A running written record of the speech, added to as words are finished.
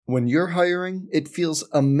When you're hiring, it feels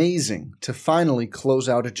amazing to finally close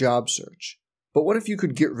out a job search. But what if you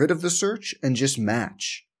could get rid of the search and just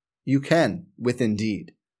match? You can with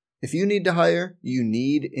Indeed. If you need to hire, you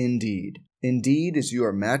need Indeed. Indeed is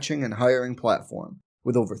your matching and hiring platform.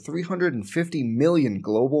 With over 350 million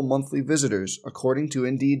global monthly visitors, according to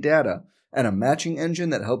Indeed data, and a matching engine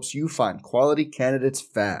that helps you find quality candidates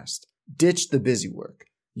fast. Ditch the busy work.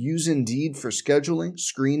 Use Indeed for scheduling,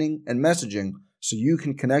 screening, and messaging so you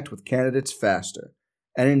can connect with candidates faster.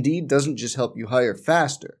 And Indeed doesn't just help you hire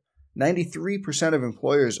faster. 93% of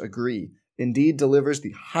employers agree Indeed delivers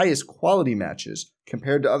the highest quality matches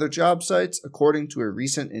compared to other job sites, according to a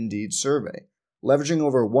recent Indeed survey. Leveraging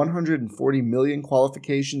over 140 million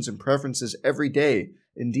qualifications and preferences every day,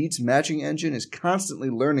 Indeed's matching engine is constantly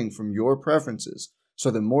learning from your preferences, so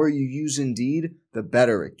the more you use Indeed, the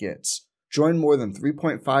better it gets. Join more than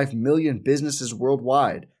 3.5 million businesses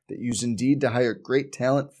worldwide that use Indeed to hire great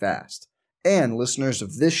talent fast. And listeners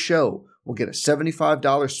of this show will get a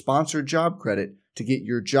 $75 sponsored job credit to get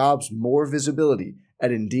your jobs more visibility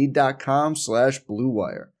at Indeed.com/Blue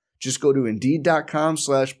Wire. Just go to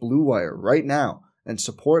Indeed.com/Blue Wire right now and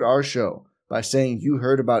support our show by saying you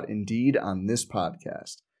heard about Indeed on this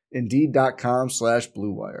podcast.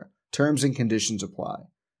 Indeed.com/Blue Wire. Terms and conditions apply.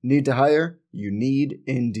 Need to hire? You need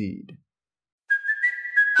Indeed.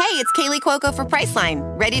 Hey, it's Kaylee Cuoco for Priceline.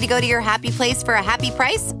 Ready to go to your happy place for a happy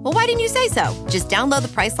price? Well, why didn't you say so? Just download the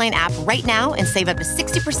Priceline app right now and save up to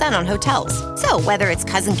 60% on hotels. So whether it's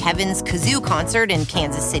Cousin Kevin's Kazoo Concert in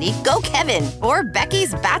Kansas City, go Kevin, or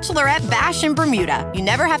Becky's Bachelorette Bash in Bermuda, you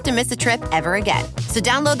never have to miss a trip ever again. So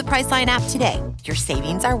download the Priceline app today. Your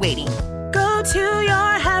savings are waiting. Go to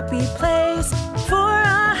your happy place for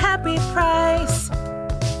a happy price.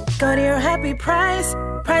 Go to your happy price,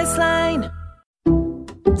 Priceline.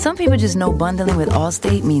 Some people just know bundling with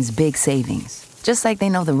Allstate means big savings. Just like they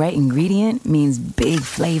know the right ingredient means big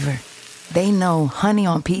flavor. They know honey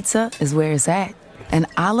on pizza is where it's at. And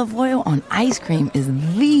olive oil on ice cream is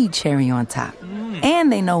the cherry on top.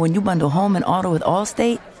 And they know when you bundle home and auto with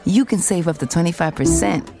Allstate, you can save up to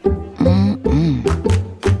 25%.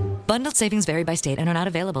 Bundled savings vary by state and are not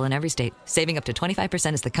available in every state. Saving up to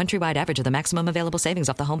 25% is the countrywide average of the maximum available savings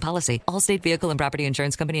off the home policy. Allstate Vehicle and Property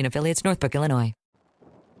Insurance Company and affiliates, Northbrook, Illinois.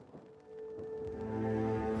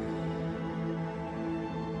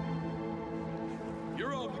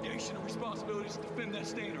 Your obligation and responsibility is to defend that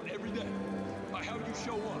standard every day by how you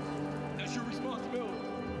show up. That's your responsibility.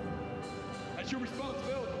 That's your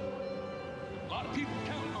responsibility. A lot of people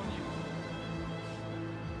counting on you.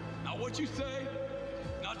 Not what you say,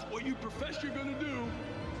 not what you profess you're gonna do.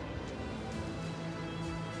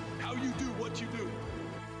 How you do what you do.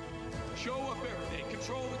 Show up every day,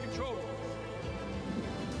 control the controllables.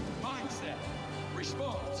 Mindset,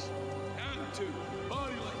 response, attitude,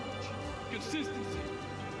 body language, consistency,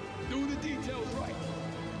 doing the details right.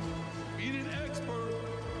 Being an expert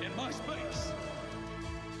in my space.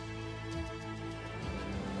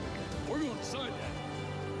 We're gonna decide that.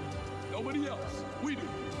 Nobody else. We do. It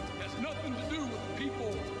has nothing to do with the people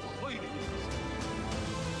we're playing against.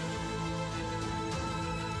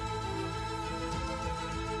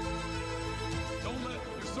 Don't let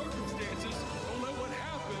your circumstances, don't let what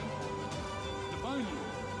happened define you.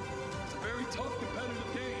 It's a very tough competitive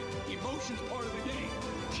game. Emotion's part of the game.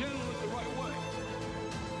 Channel it the right way.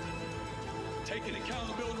 Taking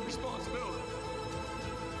accountability and responsibility.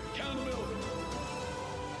 Accountability.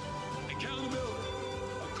 Accountability.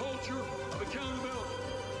 A culture of accountability.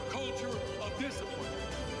 A culture of discipline.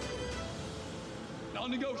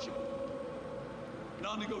 Non-negotiable.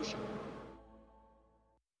 Non-negotiable.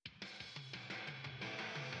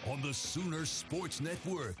 On the Sooner Sports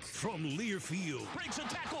Network from Learfield. Breaks a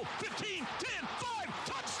tackle, 15, 10, 5,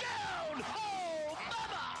 touchdown! Oh,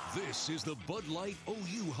 mama! This is the Bud Light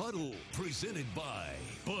OU Huddle, presented by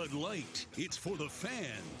Bud Light. It's for the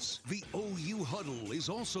fans. The OU Huddle is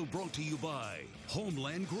also brought to you by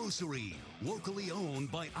Homeland Grocery, locally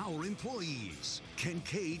owned by our employees.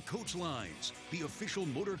 Kincaid Coach Lines, the official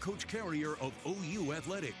motor coach carrier of OU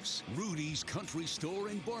Athletics. Rudy's Country Store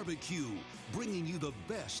and Barbecue, bringing you the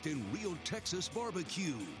best in real Texas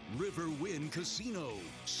barbecue. River Wind Casino,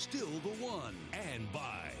 still the one. And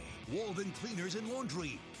by Walden Cleaners and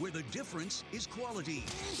Laundry, where the difference is quality.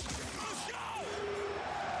 Let's go!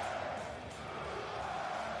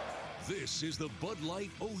 This is the Bud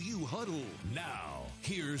Light OU Huddle. Now,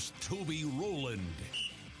 here's Toby Rowland.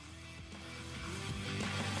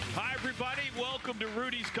 Hi, everybody. Welcome to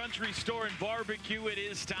Rudy's Country Store and Barbecue. It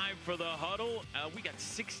is time for the huddle. We got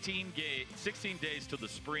 16 days to the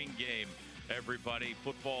spring game, everybody.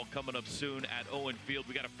 Football coming up soon at Owen Field.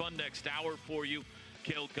 We got a fun next hour for you.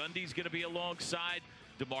 Cale Gundy's going to be alongside.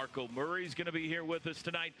 DeMarco Murray's going to be here with us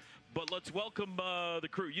tonight. But let's welcome the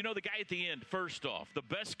crew. You know the guy at the end, first off, the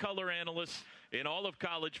best color analyst in all of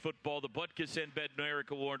college football, the Butkus and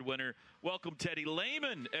Bednarik Award winner. Welcome, Teddy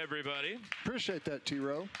Lehman, everybody. Appreciate that,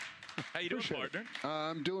 T-Row. How you doing, partner?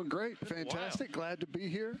 I'm doing great. Fantastic. Glad to be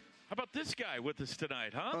here. How about this guy with us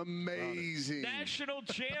tonight, huh? Amazing. National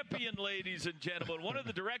champion, ladies and gentlemen. One of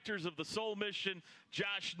the directors of the Soul Mission,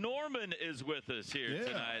 Josh Norman, is with us here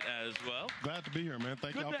tonight as well. Glad to be here, man.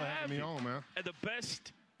 Thank y'all for having me on, man. And the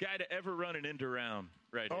best guy to ever run an end around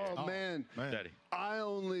right here. Oh, man. Daddy. I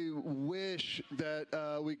only wish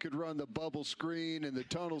that we could run the bubble screen and the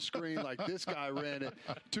tunnel screen like this guy ran it.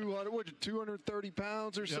 230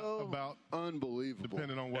 pounds or so? About. Unbelievable.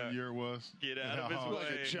 Depending on what year it was. Get out of his way. Like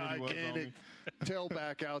a gigantic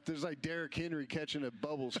tailback out. There's like Derrick Henry catching a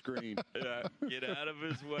bubble screen. Yeah, get out of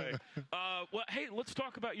his way. Well, hey, let's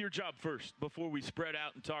talk about your job first before we spread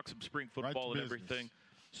out and talk some spring football and everything.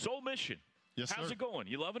 Soul Mission. Yes, How's sir. it going?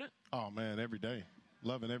 You loving it? Oh, man, every day.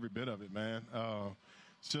 Loving every bit of it, man.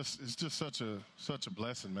 It's just such a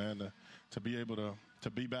blessing, man, to be able to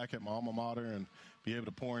be back at my alma mater and be able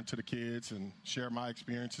to pour into the kids and share my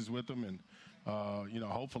experiences with them and,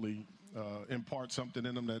 hopefully impart something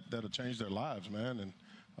in them that'll change their lives, man. And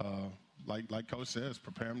like Coach says,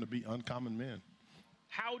 prepare them to be uncommon men.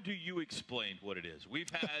 How do you explain what it is? We've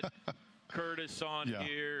had Curtis on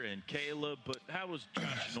here and Caleb, but how was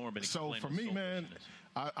Josh Norman explaining? So for me, man,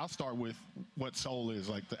 I'll start with what SOUL is,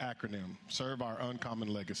 like the acronym, serve our uncommon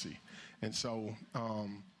legacy. And so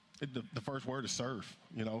the first word is serve.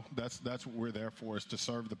 You know, that's what we're there for, is to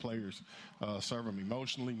serve the players, serve them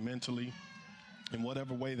emotionally, mentally, in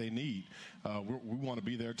whatever way they need. We want to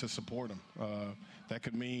be there to support them. That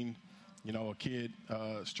could mean, a kid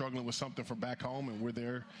struggling with something from back home, and we're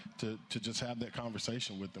there to just have that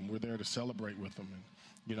conversation with them. We're there to celebrate with them, and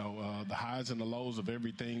the highs and the lows of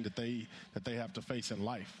everything that they have to face in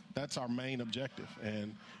life. That's our main objective,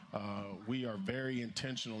 and we are very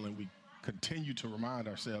intentional, and we continue to remind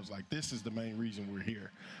ourselves, like, this is the main reason we're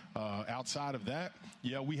here. Outside of that,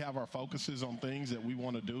 we have our focuses on things that we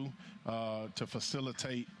want to do to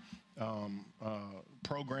facilitate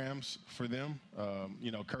programs for them.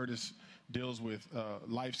 Curtis deals with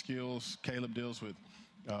life skills. Caleb deals with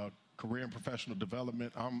career and professional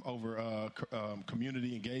development. I'm over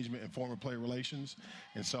community engagement and former player relations.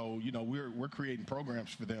 And so, we're creating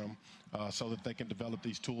programs for them so that they can develop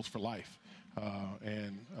these tools for life.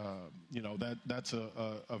 That's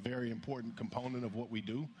a very important component of what we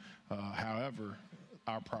do. However,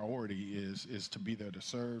 our priority is to be there to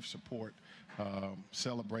serve, support,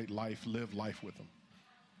 celebrate life, live life with them.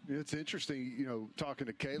 It's interesting, talking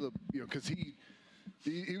to Caleb, because he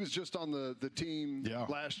was just on the team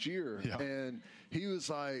last year, and he was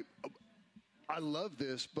like, I love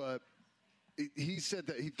this, but he said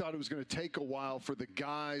that he thought it was going to take a while for the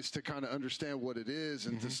guys to kind of understand what it is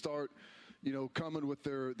and to start, coming with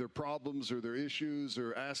their problems or their issues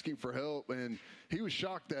or asking for help. And he was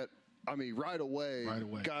shocked that, right away,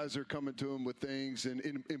 guys are coming to him with things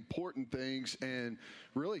and important things and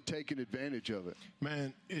really taking advantage of it.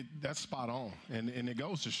 Man, that's spot on. And it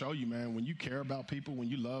goes to show you, man, when you care about people, when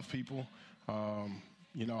you love people,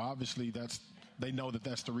 obviously they know that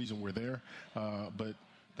that's the reason we're there. But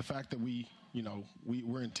the fact that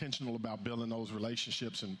we're intentional about building those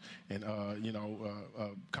relationships and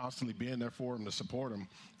constantly being there for them to support them,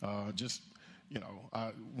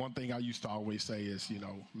 one thing I used to always say is,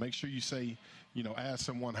 make sure you say, ask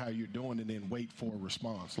someone how you're doing and then wait for a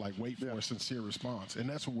response, like wait for a sincere response. And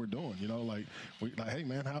that's what we're doing, hey,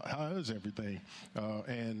 man, how is everything?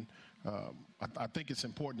 I think it's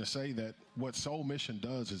important to say that what Soul Mission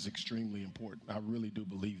does is extremely important. I really do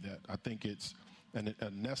believe that. I think it's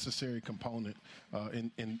a necessary component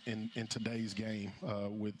in today's game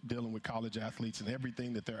with dealing with college athletes and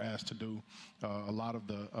everything that they're asked to do, a lot of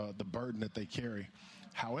the burden that they carry.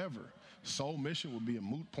 However, Soul Mission would be a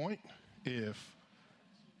moot point if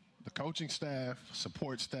the coaching staff,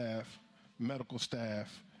 support staff, medical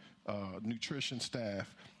staff, nutrition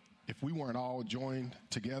staff, if we weren't all joined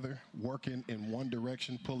together, working in one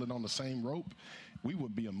direction, pulling on the same rope, we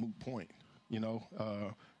would be a moot point.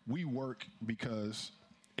 We work because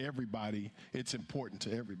it's important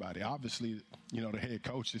to everybody. Obviously, the head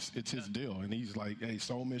coach, it's his deal. And he's like, hey,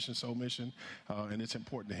 Soul Mission, and it's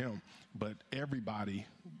important to him. But everybody,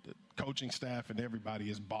 the coaching staff and everybody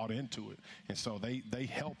is bought into it. And so they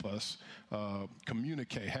help us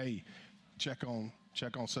communicate, hey, check on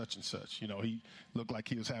such and such. He looked like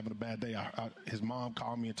he was having a bad day. His mom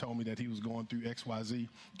called me and told me that he was going through XYZ.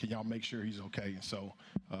 Can y'all make sure he's okay? And so,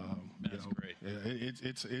 that's great.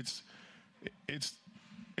 It's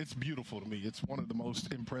It's beautiful to me. It's one of the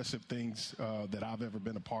most impressive things that I've ever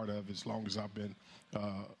been a part of as long as I've been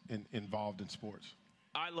involved in sports.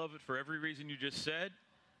 I love it for every reason you just said,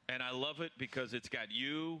 and I love it because it's got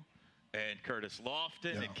you and Curtis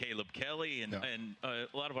Lofton and Caleb Kelly and a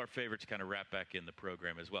lot of our favorites kind of wrap back in the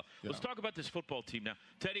program as well. Let's talk about this football team now.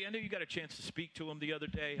 Teddy, I know you got a chance to speak to them the other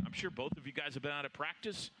day. I'm sure both of you guys have been out of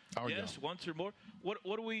practice. Once or more. What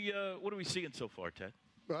are we seeing so far, Ted?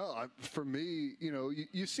 Well, for me,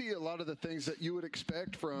 you see a lot of the things that you would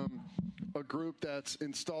expect from a group that's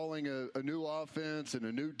installing a new offense and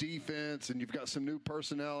a new defense, and you've got some new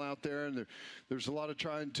personnel out there, and there's a lot of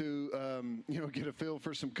trying to, get a feel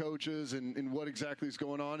for some coaches and what exactly is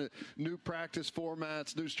going on. New practice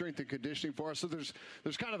formats, new strength and conditioning for us. So there's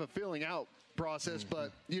kind of a filling out process,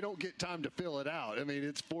 but you don't get time to fill it out. I mean,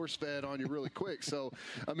 it's force-fed on you really quick. So,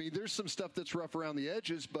 I mean, there's some stuff that's rough around the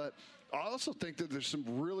edges, but I also think that there's some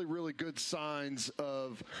really, really good signs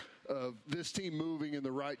of this team moving in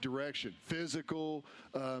the right direction. Physical,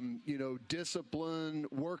 discipline,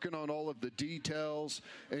 working on all of the details,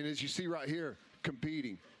 and as you see right here,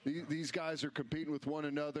 competing. These guys are competing with one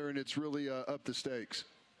another, and it's really up the stakes.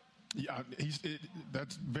 Yeah,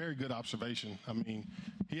 that's very good observation. I mean,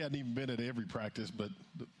 he hadn't even been at every practice, but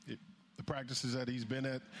the practices that he's been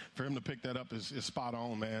at, for him to pick that up is spot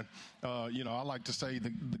on, man. I like to say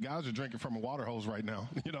the guys are drinking from a water hose right now.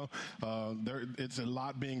 It's a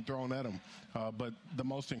lot being thrown at them. But the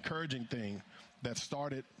most encouraging thing that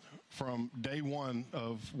started from day one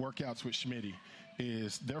of workouts with Schmitty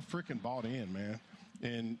is they're freaking bought in, man.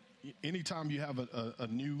 And anytime you have a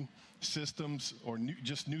new systems or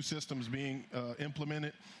new systems being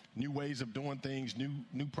implemented, new ways of doing things,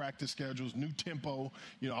 new practice schedules, new tempo,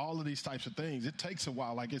 all of these types of things, it takes a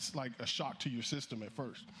while. Like it's like a shock to your system at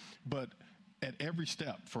first. But at every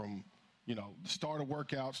step from, the start of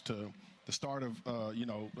workouts to the start of,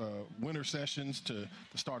 winter sessions to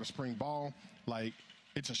the start of spring ball, like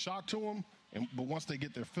it's a shock to them. But once they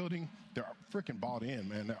get their footing, they're freaking bought in,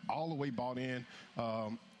 man. They're all the way bought in.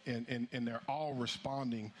 And they're all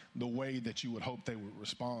responding the way that you would hope they would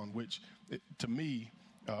respond, which to me,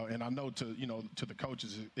 and I know to the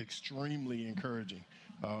coaches, is extremely encouraging.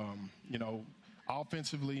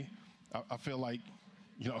 Offensively, I feel like,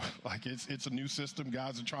 like it's a new system.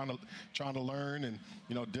 Guys are trying to learn, and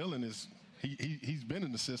Dylan is. He's been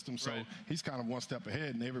in the system, so he's kind of one step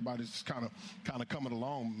ahead, and everybody's just kind of coming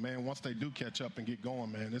along. Man, once they do catch up and get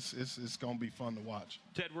going, man, it's going to be fun to watch.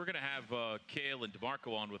 Ted, we're going to have Cale and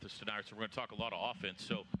DeMarco on with us tonight, so we're going to talk a lot of offense.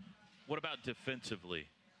 So what about defensively?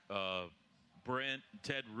 Brent,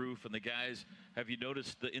 Ted Roof, and the guys, have you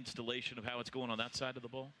noticed the installation of how it's going on that side of the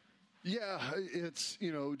ball? Yeah, it's,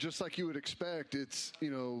 just like you would expect. It's,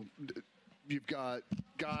 you've got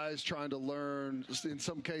guys trying to learn, in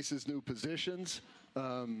some cases, new positions.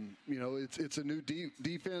 It's a new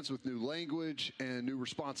defense with new language and new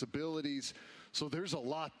responsibilities. So there's a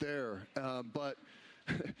lot there.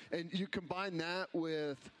 And you combine that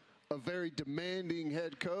with a very demanding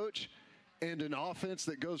head coach and an offense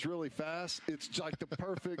that goes really fast, it's like the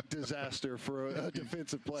perfect disaster for a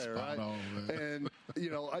defensive player, right? And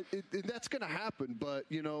that's going to happen. But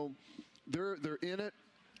they're in it.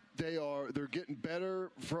 They're getting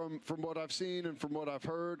better from what I've seen and from what I've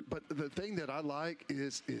heard. But the thing that I like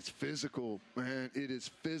is it's physical, man. It is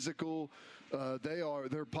physical.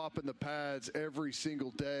 They're popping the pads every single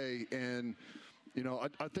day, and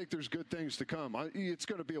I think there's good things to come. It's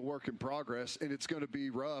going to be a work in progress, and it's going to be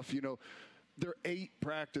rough. They're 8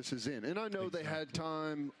 practices in, and I know they had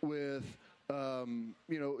time with. In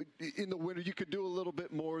the winter, you could do a little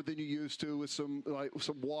bit more than you used to with some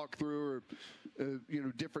walkthrough or,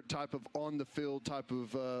 different type of on the field type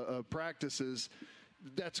of practices.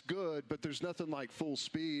 That's good, but there's nothing like full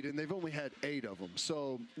speed, and they've only had 8 of them.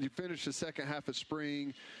 So you finish the second half of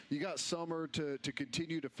spring. You got summer to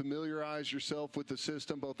continue to familiarize yourself with the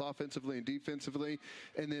system, both offensively and defensively.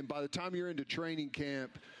 And then by the time you're into training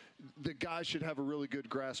camp, the guys should have a really good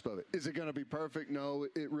grasp of it. Is it going to be perfect? No,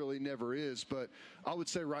 it really never is. But I would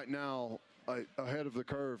say right now, ahead of the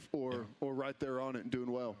curve or right there on it and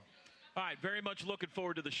doing well. All right, very much looking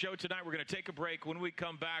forward to the show tonight. We're going to take a break. When we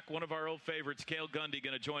come back, one of our old favorites, Cale Gundy,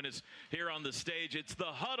 going to join us here on the stage. It's The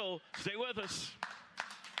Huddle. Stay with us.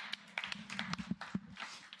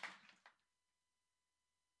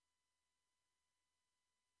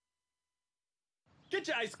 Get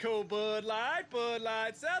your ice cold Bud Light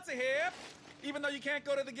Seltzer here. Even though you can't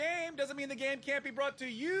go to the game, doesn't mean the game can't be brought to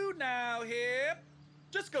you now here.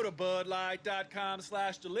 Just go to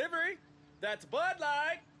budlight.com/delivery. That's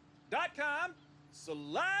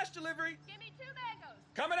budlight.com/delivery. Give me 2 mangoes.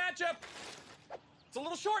 Coming at you. It's a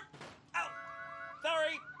little short. Ow.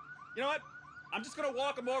 Sorry. You know what? I'm just going to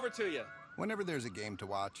walk them over to you. Whenever there's a game to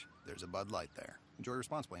watch, there's a Bud Light there. Enjoy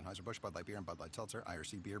responsibly. Anheuser-Busch, Bud Light Beer, and Bud Light Seltzer.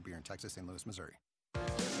 IRC Beer, beer in Texas, St. Louis, Missouri.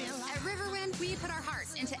 At Riverwind, we put our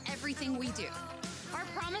hearts into everything we do. Our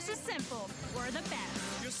promise is simple. We're the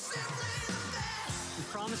best. You're simply the best. We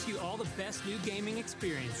promise you all the best new gaming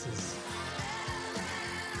experiences.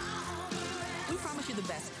 We promise you the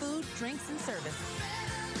best food, drinks, and service.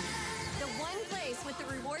 The one place with the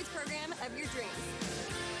rewards program of your dreams.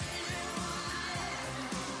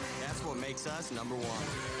 That's what makes us number one.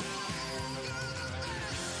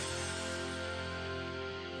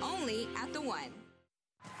 Only at the One.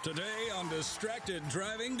 Today on Distracted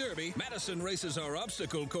Driving Derby, Madison races our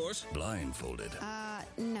obstacle course blindfolded.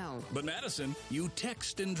 No. But Madison, you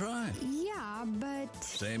text and drive. Yeah, but...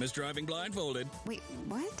 Same as driving blindfolded. Wait,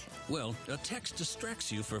 what? Well, a text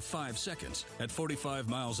distracts you for 5 seconds. At 45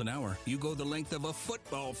 miles an hour, you go the length of a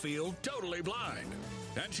football field totally blind.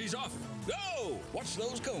 And she's off. Go! Watch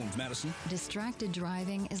those cones, Madison. Distracted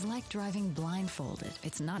driving is like driving blindfolded.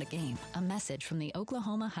 It's not a game. A message from the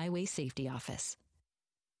Oklahoma Highway Safety Office.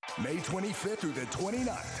 May 25th through the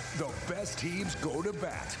 29th, the best teams go to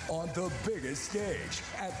bat on the biggest stage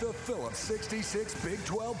at the Phillips 66 Big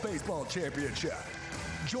 12 Baseball Championship.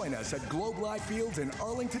 Join us at Globe Life Fields in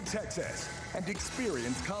Arlington, Texas, and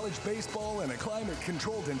experience college baseball in a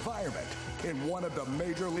climate-controlled environment in one of the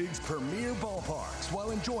Major League's premier ballparks while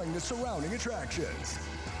enjoying the surrounding attractions.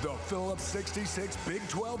 The Phillips 66 Big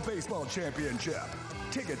 12 Baseball Championship.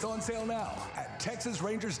 Tickets on sale now at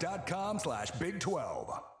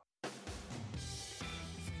TexasRangers.com/Big12.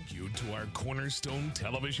 Thank you to our cornerstone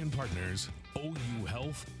television partners, OU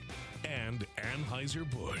Health and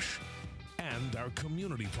Anheuser-Busch, and our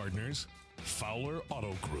community partners, Fowler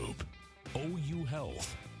Auto Group, OU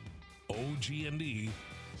Health, OG&E,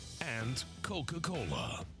 and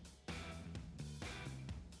Coca-Cola.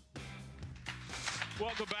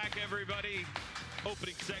 Welcome back, everybody.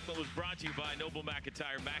 Opening segment was brought to you by Noble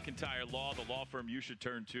McIntyre. McIntyre Law, the law firm you should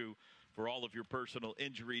turn to for all of your personal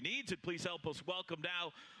injury needs. And please help us welcome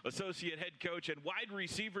now Associate Head Coach and Wide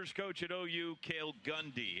Receivers Coach at OU, Cale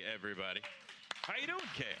Gundy, everybody. How you doing,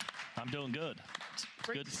 Cale? I'm doing good. It's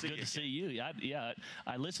good to see you.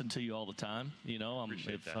 I listen to you all the time. You know,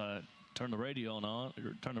 turn the radio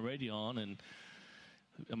on, and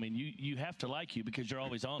I mean, you have to like you because you're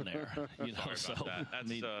always on there. You know, so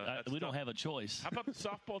we don't have a choice. How about the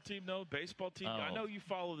softball team, though? Baseball team? I know you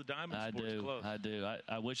follow the Diamond Sports close. I do.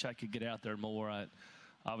 I wish I could get out there more.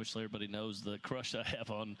 Obviously, everybody knows the crush I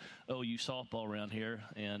have on OU softball around here,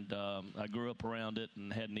 and I grew up around it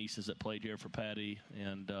and had nieces that played here for Patty,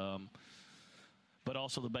 and but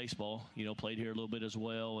also the baseball. You know, played here a little bit as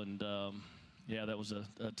well, and. Yeah, that was a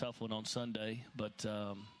tough one on Sunday, but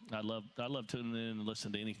I love tuning in and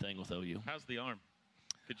listening to anything with OU. How's the arm?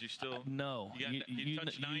 Could you still? No. You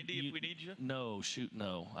touch 90 if we need you? No,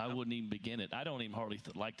 no. I wouldn't even begin it. I don't even hardly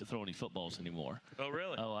like to throw any footballs anymore. Oh,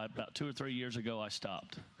 really? Oh, about 2 or 3 years ago, I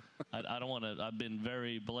stopped. I don't want to. I've been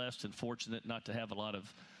very blessed and fortunate not to have a lot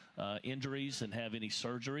of injuries and have any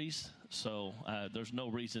surgeries, so there's no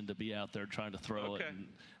reason to be out there trying to throw it. And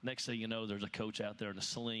next thing you know, there's a coach out there in a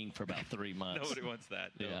sling for about 3 months. Nobody wants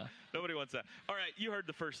that. No. Yeah. Nobody wants that. All right, you heard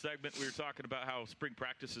the first segment. We were talking about how spring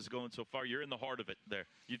practice is going so far. You're in the heart of it there.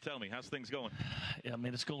 You tell me, how's things going? Yeah, I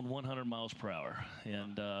mean, it's going 100 miles per hour.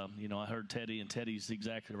 And, you know, I heard Teddy, and Teddy's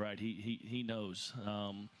exactly right. He knows.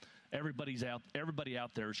 Everybody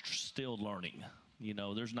out there is still learning. You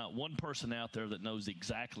know, there's not one person out there that knows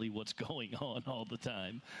exactly what's going on all the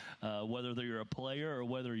time. Whether you're a player or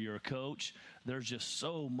whether you're a coach, there's just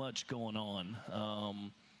so much going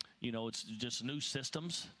on. You know, it's just new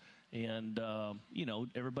systems. And, you know,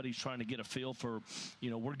 everybody's trying to get a feel for,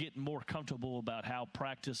 you know, we're getting more comfortable about how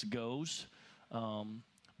practice goes.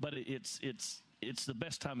 But it's the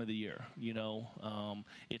best time of the year, you know.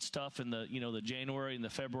 It's tough in the January and the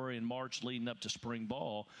February and March leading up to spring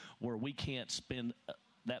ball where we can't spend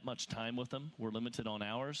that much time with them. We're limited on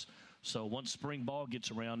hours. So once spring ball gets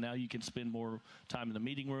around, now you can spend more time in the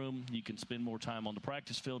meeting room. You can spend more time on the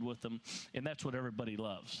practice field with them. And that's what everybody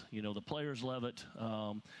loves. You know, the players love it.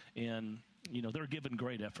 And you know, they're giving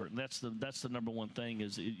great effort, and that's the number one thing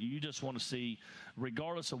is you just want to see,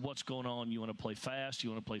 regardless of what's going on, you want to play fast, you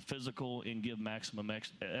want to play physical, and give maximum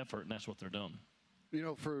effort, and that's what they're doing. You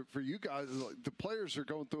know, for you guys, the players are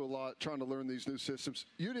going through a lot trying to learn these new systems.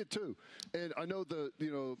 You did too, and I know a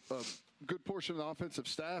good portion of the offensive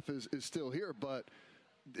staff is still here, but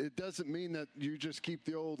it doesn't mean that you just keep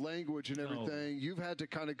the old language and everything. You've had to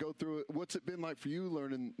kind of go through it. What's it been like for you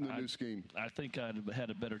learning the new scheme? I think I'd have had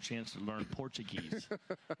a better chance to learn Portuguese.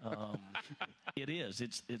 It is.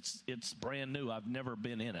 It's brand new. I've never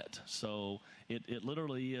been in it. So it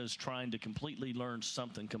literally is trying to completely learn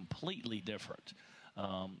something completely different.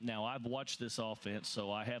 Now, I've watched this offense,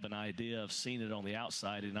 so I have an idea of seeing it on the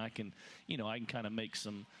outside, and I can kind of make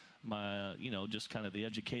just kind of the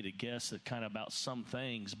educated guess at kind of about some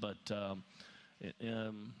things. But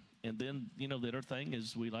and then, the other thing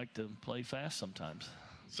is we like to play fast sometimes.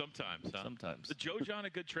 Sometimes, huh? Sometimes. Is Joe John a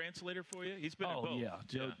good translator for you? He's been in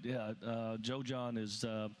both. Joe John is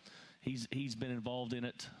he's been involved in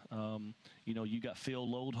it. You got Phil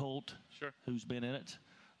Lodeholt, who's been in it.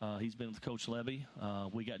 He's been with Coach Levy.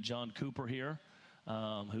 We got John Cooper here,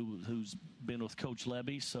 who's been with Coach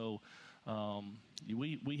Levy. So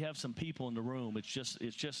we have some people in the room. It's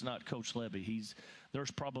just not Coach Levy.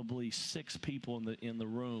 There's probably 6 people in the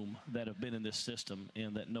room that have been in this system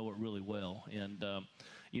and that know it really well. And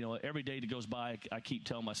every day that goes by, I keep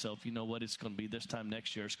telling myself, you know what, it's going to be this time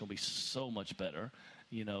next year. It's going to be so much better.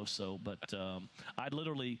 But I'd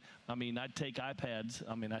take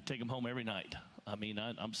iPads. I'd take them home every night.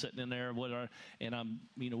 I'm sitting in there and we're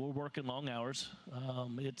working long hours.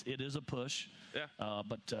 It is a push. Yeah.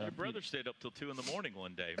 But your brother stayed up till 2 a.m.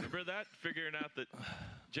 one day. Remember that? Figuring out that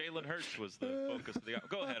Jalen Hurts was the focus of the.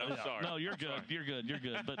 Go ahead. I'm sorry. No, you're good. You're good. You're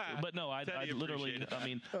good. But no, I literally.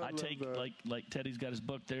 I take like Teddy's got his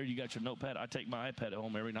book there. You got your notepad. I take my iPad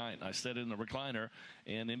home every night. And I sit in the recliner,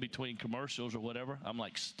 and in between commercials or whatever, I'm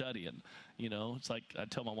like studying. It's like I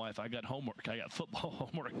tell my wife, I got homework. I got football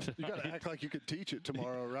homework. You got to act like you could teach it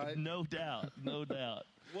tomorrow, right? No doubt. No doubt.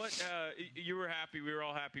 What you were happy. We were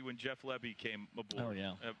all happy when Jeff Lebby came aboard. Oh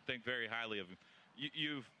yeah. I think very highly of him.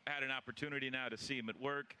 You've had an opportunity now to see him at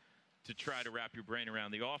work, to try to wrap your brain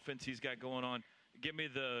around the offense he's got going on. Give me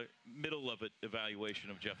the middle of it evaluation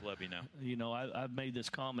of Jeff Lebby now. I've made this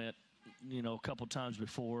comment, a couple times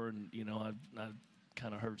before, and I've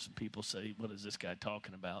kind of heard some people say, "What is this guy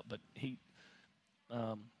talking about?" But he,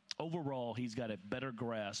 overall, he's got a better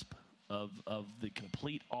grasp of the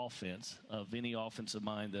complete offense of any offensive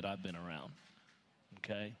mind that I've been around.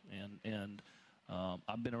 Okay, and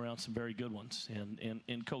I've been around some very good ones,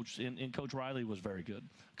 and Coach Riley was very good.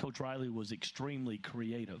 Coach Riley was extremely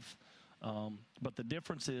creative, but the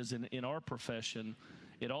difference is in our profession,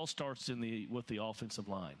 it all starts with the offensive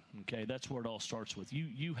line. Okay, that's where it all starts with.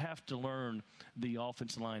 You have to learn the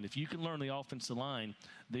offensive line. If you can learn the offensive line,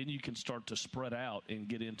 then you can start to spread out and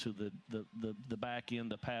get into the back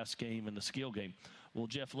end, the pass game, and the skill game. Well,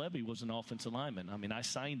 Jeff Lebby was an offensive lineman. I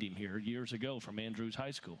signed him here years ago from Andrews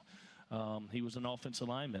High School. He was an offensive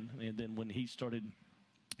lineman, and then when he started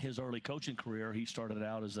his early coaching career, he started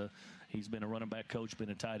out he's been a running back coach, been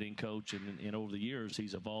a tight end coach, and over the years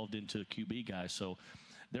he's evolved into a QB guy. So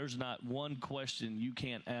there's not one question you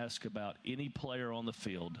can't ask about any player on the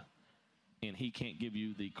field, and he can't give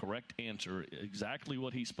you the correct answer, exactly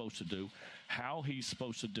what he's supposed to do, how he's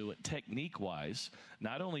supposed to do it technique-wise,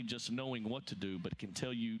 not only just knowing what to do, but can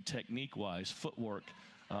tell you technique-wise, footwork,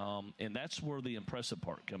 and that's where the impressive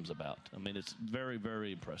part comes about. It's very,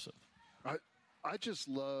 very impressive. I just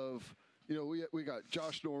love, we got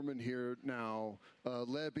Josh Norman here now.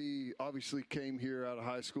 Lebby obviously came here out of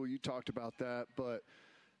high school. You talked about that, but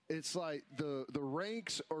it's like the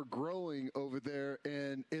ranks are growing over there,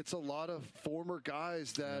 and it's a lot of former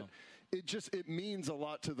guys that it means a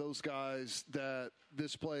lot to those guys that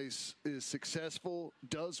this place is successful,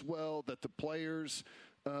 does well, that the players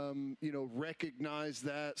recognize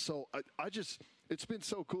that. So it's been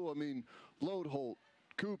so cool. Lodeholt,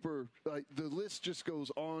 Cooper, like the list just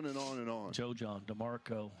goes on and on and on. Joe John,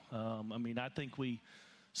 DeMarco. I think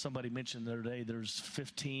somebody mentioned the other day there's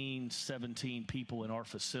 15, 17 people in our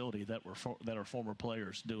facility that are former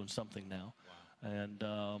players doing something now. Wow. And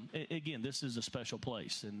again, this is a special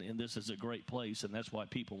place, and this is a great place, and that's why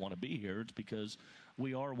people want to be here. It's because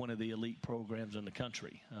we are one of the elite programs in the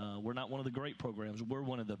country. We're not one of the great programs. We're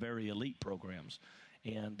one of the very elite programs.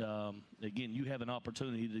 And, again, you have an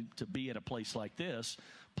opportunity to be at a place like this,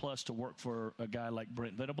 plus to work for a guy like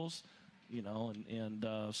Brent Venables,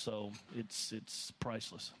 so it's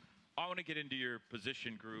priceless. I want to get into your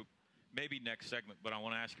position group, maybe next segment, but I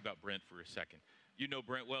want to ask you about Brent for a second. You know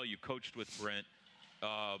Brent well. You coached with Brent.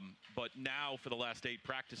 But now for the last 8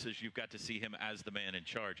 practices, you've got to see him as the man in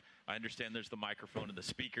charge. I understand there's the microphone and the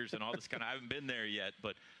speakers and all this kind of – I haven't been there yet,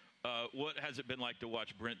 but – what has it been like to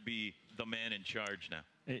watch Brent be the man in charge now?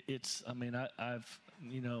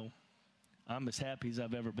 I'm as happy as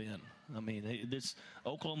I've ever been. I mean, this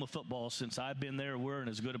Oklahoma football, since I've been there, we're in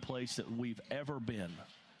as good a place that we've ever been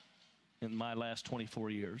in my last 24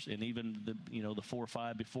 years, and even the 4 or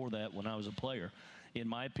 5 before that when I was a player. In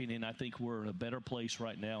my opinion, I think we're in a better place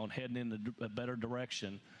right now and heading in a better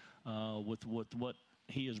direction with what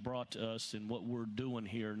he has brought to us and what we're doing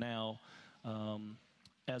here now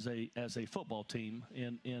as a football team.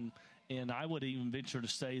 And I would even venture to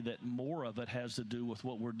say that more of it has to do with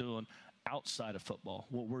what we're doing outside of football,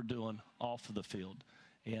 what we're doing off of the field.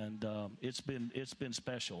 And it's been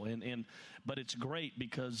special. But it's great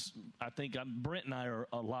because I think Brent and I are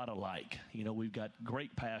a lot alike. We've got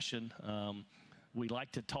great passion. We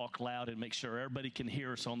like to talk loud and make sure everybody can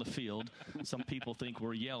hear us on the field. Some people think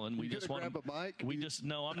we're yelling. We just want grab a mic.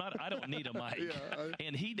 No, I'm not. I don't need a mic,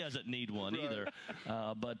 and he doesn't need one either.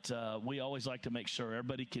 But we always like to make sure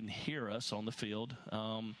everybody can hear us on the field.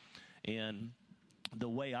 And the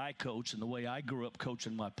way I coach and the way I grew up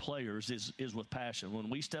coaching my players is with passion. When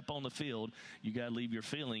we step on the field, you got to leave your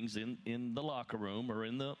feelings in the locker room or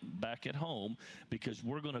in the back at home, because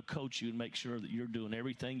we're going to coach you and make sure that you're doing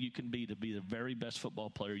everything you can be to be the very best football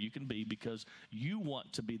player you can be, because you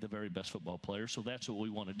want to be the very best football player. So that's what we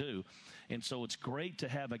want to do. And so it's great to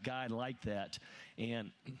have a guy like that.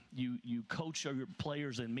 And you coach your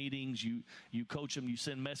players in meetings, you coach them, you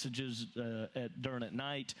send messages during at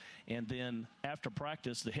night, and then after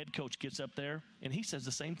practice, the head coach gets up there and he says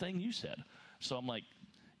the same thing you said. So I'm like,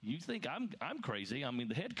 you think I'm crazy? I mean,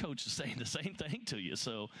 the head coach is saying the same thing to you.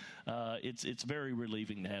 So it's very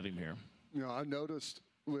relieving to have him here. I noticed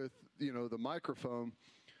with the microphone,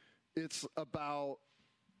 it's about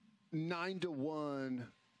 9-to-1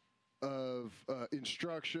 of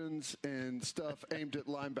instructions and stuff aimed at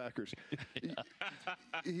linebackers.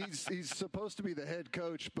 He's supposed to be the head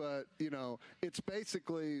coach, but it's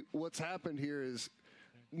basically what's happened here is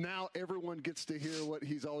now everyone gets to hear what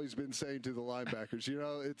he's always been saying to the linebackers.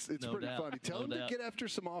 It's no pretty funny. Tell him to get after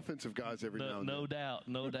some offensive guys every now and then.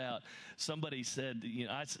 No doubt. Somebody said,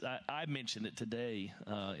 I mentioned it today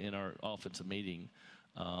in our offensive meeting.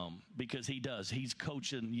 Because he's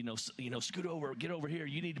coaching, scoot over, get over here.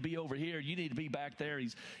 You need to be over here. You need to be back there.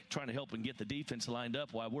 He's trying to help and get the defense lined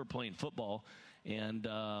up while we're playing football. And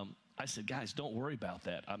I said, guys, don't worry about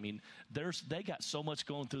that. I mean, they got so much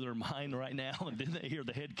going through their mind right now, and then they hear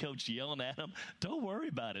the head coach yelling at them. Don't worry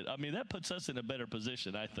about it. I mean, that puts us in a better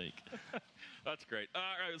position, I think. That's great. All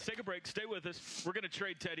right, let's take a break. Stay with us. We're going to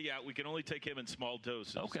trade Teddy out. We can only take him in small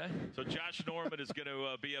doses. Okay. So Josh Norman is going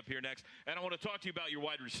to be up here next. And I want to talk to you about your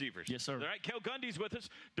wide receivers. Yes, sir. All right, Kel Gundy's with us.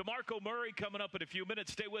 DeMarco Murray coming up in a few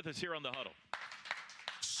minutes. Stay with us here on The Huddle.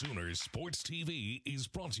 Sooners Sports TV is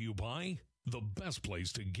brought to you by the best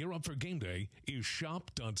place to gear up for game day is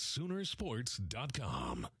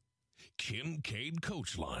shop.soonersports.com. Kincaid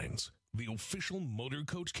Coach Lines, the official motor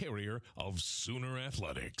coach carrier of Sooner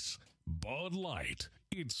Athletics. Bud Light,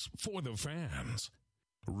 it's for the fans.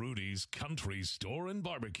 Rudy's Country Store and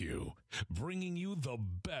Barbecue, bringing you the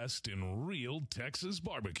best in real Texas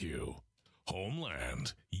barbecue.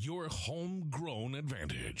 Homeland, your homegrown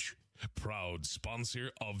advantage. Proud sponsor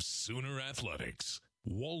of Sooner Athletics.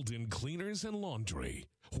 Walden Cleaners and Laundry,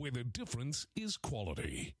 where the difference is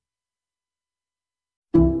quality.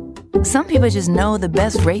 Some people just know the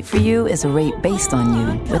best rate for you is a rate based on you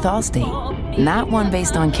with Allstate. Not one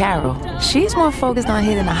based on Carol. She's more focused on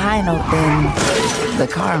hitting a high note than the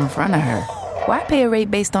car in front of her. Why pay a rate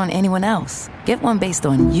based on anyone else? Get one based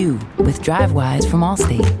on you with DriveWise from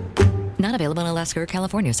Allstate. Not available in Alaska or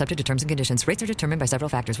California, subject to terms and conditions. Rates are determined by several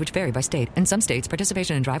factors, which vary by state. In some states,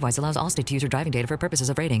 participation in DriveWise allows Allstate to use your driving data for purposes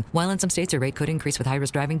of rating. While in some states, your rate could increase with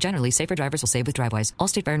high-risk driving. Generally, safer drivers will save with DriveWise.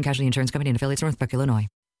 Allstate Fire and Casualty Insurance Company and affiliates, Northbrook, Illinois.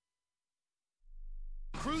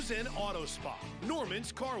 Cruise In Auto Spa,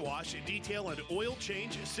 Norman's Car Wash and Detail and Oil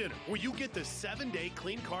Change Center, where you get the 7-day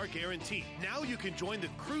clean car guarantee. Now you can join the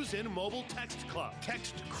Cruise In Mobile Text Club.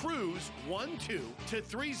 Text CRUISE12 to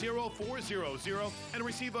 30400 and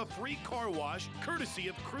receive a free car wash courtesy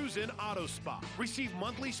of Cruise In Auto Spa. Receive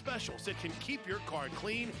monthly specials that can keep your car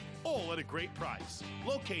clean, all at a great price.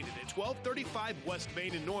 Located at 1235 West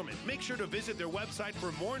Main in Norman. Make sure to visit their website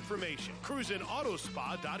for more information.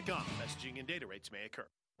 CruiseInAutoSpa.com. Messaging and data rates may occur.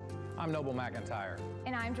 I'm Noble McIntyre.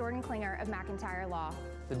 And I'm Jordan Klinger of McIntyre Law.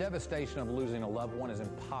 The devastation of losing a loved one is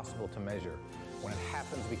impossible to measure. When it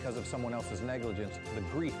happens because of someone else's negligence, the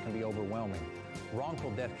grief can be overwhelming. Wrongful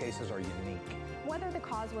death cases are unique. Whether the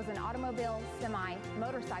cause was an automobile, semi,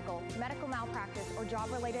 motorcycle, medical malpractice, or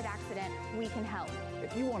job-related accident, we can help.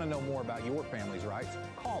 If you want to know more about your family's rights,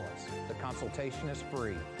 call us. The consultation is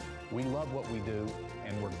free. We love what we do,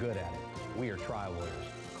 and we're good at it. We are trial lawyers.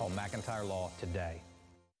 Call McIntyre Law today.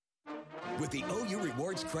 With the OU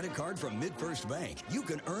Rewards credit card from MidFirst Bank, you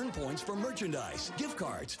can earn points for merchandise, gift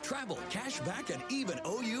cards, travel, cash back, and even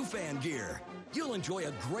OU fan gear. You'll enjoy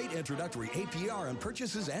a great introductory APR on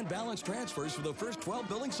purchases and balance transfers for the first 12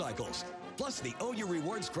 billing cycles. Plus, the OU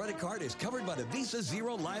Rewards credit card is covered by the Visa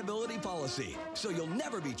Zero liability policy, so you'll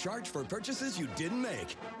never be charged for purchases you didn't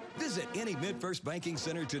make. Visit any MidFirst banking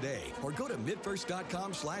center today or go to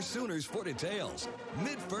midfirst.com/Sooners for details.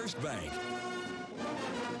 MidFirst Bank.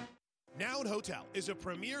 Noun Hotel is a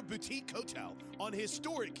premier boutique hotel on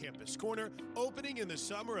historic Campus Corner, opening in the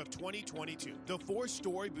summer of 2022. The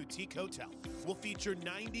 4-story boutique hotel will feature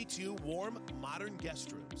 92 warm, modern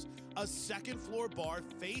guest rooms, a second-floor bar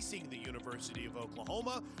facing the University of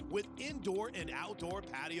Oklahoma with indoor and outdoor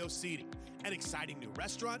patio seating, an exciting new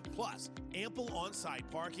restaurant, plus ample on-site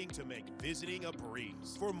parking to make visiting a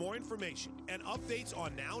breeze. For more information and updates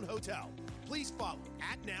on Noun Hotel, please follow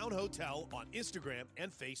 @Noun Hotel on Instagram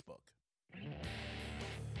and Facebook.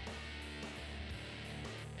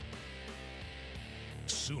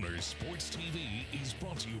 Sooner Sports TV is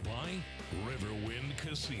brought to you by Riverwind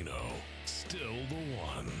Casino. Still the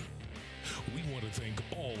one. We want to thank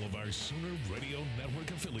all of our Sooner Radio Network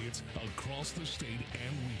affiliates across the state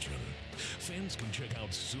and region. Fans can check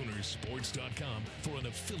out Soonersports.com for an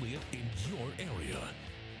affiliate in your area.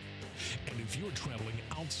 And if you're traveling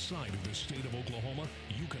outside of the state of Oklahoma,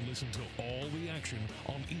 you can listen to all the action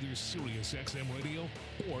on either Sirius XM Radio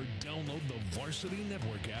or download the Varsity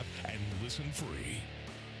Network app and listen free.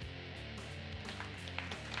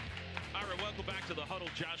 All right, welcome back to the Huddle.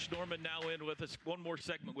 Josh Norman now in with us. One more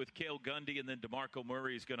segment with Cale Gundy, and then DeMarco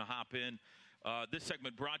Murray is going to hop in. This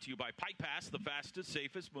segment brought to you by Pike Pass, the fastest,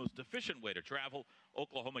 safest, most efficient way to travel.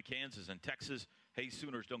 Oklahoma, Kansas, and Texas. Hey,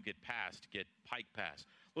 Sooners, don't get passed. Get Pike Pass.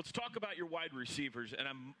 Let's talk about your wide receivers, and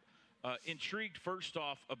I'm intrigued first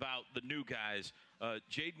off about the new guys,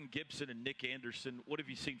 Jaden Gibson and Nick Anderson. What have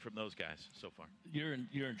you seen from those guys so far? You're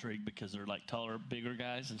intrigued because they're like taller, bigger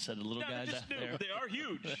guys instead of little guys out there. They are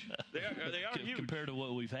huge. They are huge compared to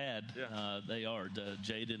what we've had. Yeah. They are.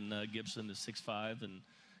 Jaden Gibson is 6'5",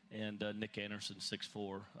 and Nick Anderson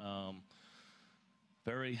 6'4".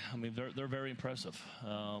 They're very impressive.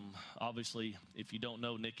 Obviously, if you don't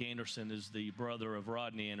know, Nick Anderson is the brother of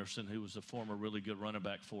Rodney Anderson, who was a former really good running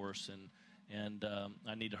back for us. And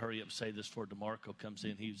I need to hurry up and say this before DeMarco comes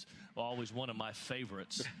in. He's always one of my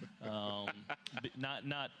favorites. You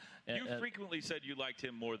frequently said you liked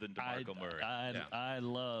him more than DeMarco Murray. I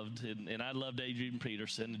loved, and I loved Adrian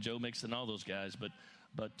Peterson and Joe Mixon, all those guys, but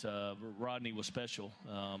Rodney was special.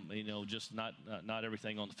 Just not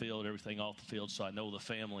everything on the field, everything off the field. So I know the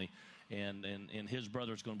family, and his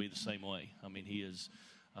brother's going to be the same way. I mean, he is.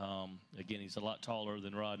 Again, he's a lot taller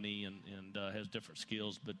than Rodney and has different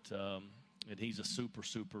skills, but and he's a super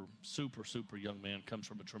young man. Comes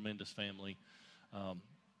from a tremendous family.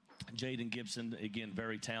 Jaden Gibson, again,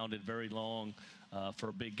 very talented, very long for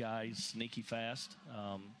a big guy, sneaky fast,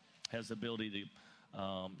 has the ability to.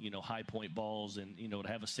 High point balls and, to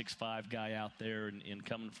have a 6'5" guy out there and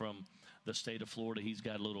coming from the state of Florida, he's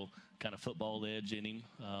got a little kind of football edge in him.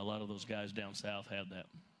 A lot of those guys down south have that.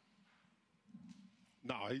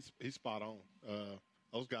 No, he's spot on.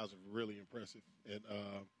 Those guys are really impressive. And,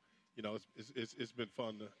 it's been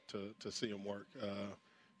fun to see him work.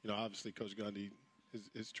 Obviously Coach Gundy,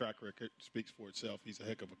 his track record speaks for itself. He's a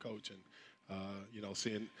heck of a coach. And,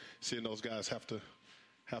 seeing those guys have to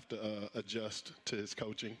adjust to his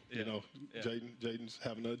coaching. Yeah. Jaden's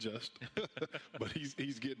having to adjust, but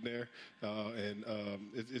he's getting there, and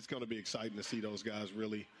it's going to be exciting to see those guys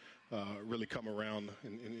really come around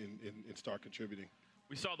and start contributing.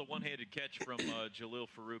 We saw the one-handed catch from Jalil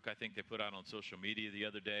Farouk. I think they put out on social media the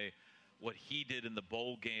other day. What he did in the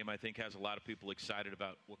bowl game, I think, has a lot of people excited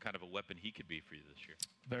about what kind of a weapon he could be for you this year.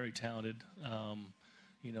 Very talented.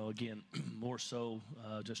 Again, more so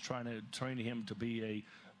just trying to train him to be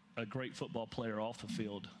a great football player off the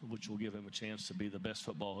field, which will give him a chance to be the best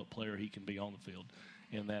football player he can be on the field.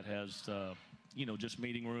 And that has, just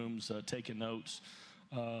meeting rooms, taking notes,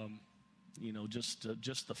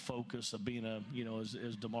 just the focus of being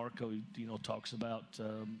as DeMarco, talks about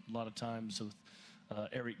a lot of times with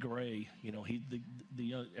Eric Gray,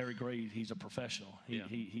 Eric Gray, he's a professional.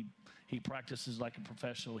 He practices like a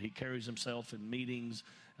professional. He carries himself in meetings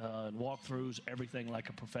and walkthroughs, everything like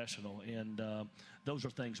a professional. And those are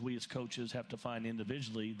things we as coaches have to find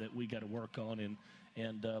individually that we got to work on.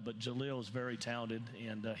 But Jalil is very talented,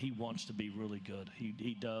 and he wants to be really good.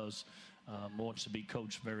 He does wants to be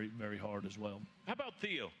coached very, very hard as well. How about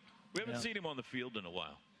Theo? We haven't seen him on the field in a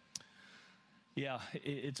while. Yeah,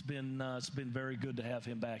 it's been very good to have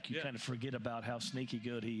him back. You kind of forget about how sneaky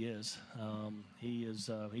good he is.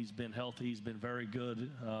 He's been healthy. He's been very good.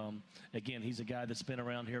 Again, he's a guy that's been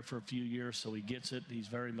around here for a few years, so he gets it. He's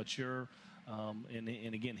very mature, and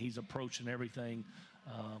again, he's approaching everything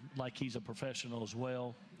like he's a professional as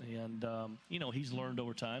well. And he's learned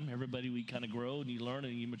over time. Everybody, we kind of grow and you learn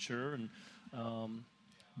and you mature, and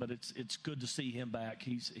but it's good to see him back.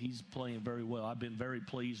 He's playing very well. I've been very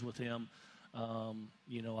pleased with him.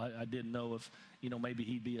 I didn't know if, maybe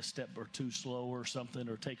he'd be a step or two slow or something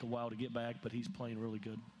or take a while to get back, but he's playing really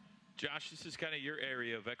good. Josh, this is kind of your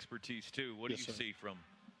area of expertise, too. What do you see from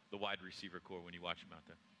the wide receiver core when you watch him out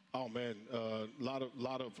there? Oh, man, a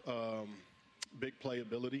lot of big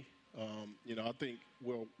playability. I think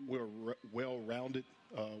we're well-rounded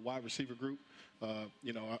wide receiver group.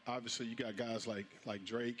 Obviously you got guys like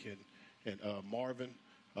Drake and Marvin,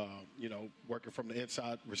 working from the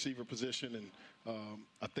inside receiver position, and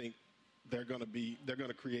I think they're going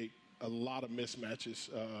to create a lot of mismatches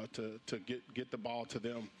to get the ball to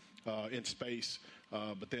them in space.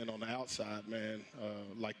 But then on the outside, man,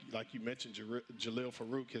 like you mentioned, Jalil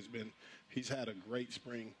Farouk he's had a great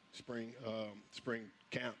spring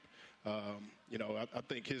camp. I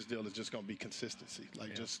think his deal is just going to be consistency,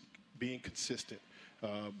 just being consistent.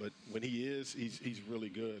 But when he's really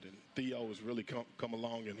good, and Theo has really come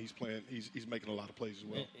along, and he's making a lot of plays as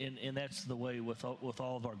well. And that's the way with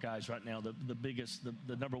all of our guys right now.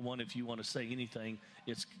 The number one, if you want to say anything,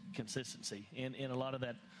 it's consistency. And a lot of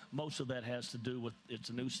that, most of that has to do with it's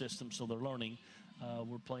a new system, so they're learning.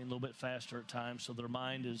 We're playing a little bit faster at times, so their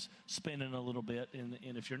mind is spinning a little bit.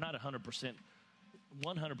 And if you're not 100%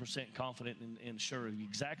 confident and sure of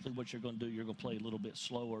exactly what you're going to do, you're going to play a little bit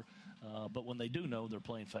slower. But when they do know, they're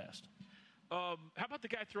playing fast. How about the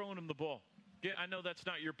guy throwing him the ball? Yeah, I know that's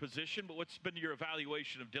not your position, but what's been your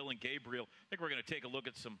evaluation of Dillon Gabriel? I think we're going to take a look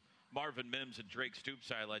at some Marvin Mims and Drake Stoops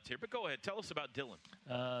highlights here. But go ahead. Tell us about Dillon.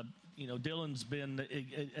 Dillon's been,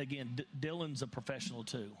 again, Dillon's a professional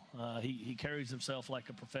too. He carries himself like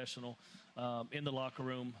a professional in the locker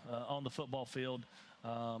room, on the football field.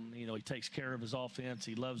 He takes care of his offense.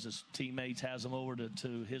 He loves his teammates, has them over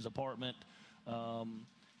to his apartment.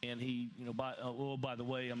 And he, by the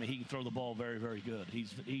way, he can throw the ball very, very good.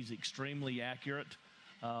 He's extremely accurate.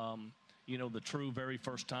 The true very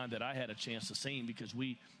first time that I had a chance to see him, because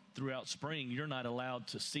throughout spring, you're not allowed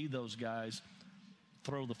to see those guys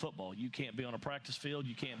throw the football. You can't be on a practice field.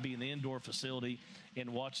 You can't be in the indoor facility and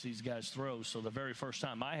watch these guys throw. So the very first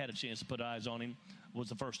time I had a chance to put eyes on him was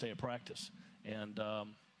the first day of practice. And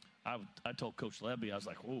I told Coach Levy, I was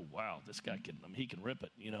like, oh, wow, this guy he can rip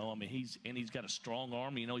it. He's got a strong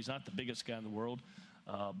arm. He's not the biggest guy in the world,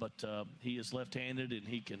 but he is left-handed, and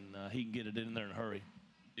he can get it in there in a hurry.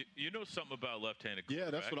 You know something about left-handed quarterbacks. Yeah,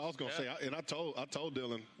 that's what I was going to say. And I told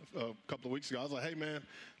Dillon a couple of weeks ago, I was like, hey, man,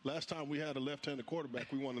 last time we had a left-handed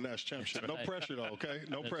quarterback, we won the national championship. Right. No pressure, though, okay?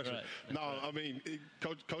 No pressure. Right.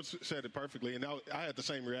 Coach said it perfectly, and I had the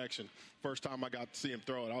same reaction. First time I got to see him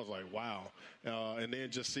throw it, I was like, wow. And then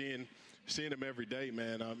just seeing him every day,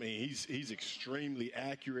 man, he's extremely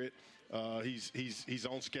accurate. He's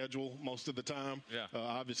on schedule most of the time. Yeah.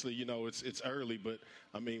 Obviously, it's early, but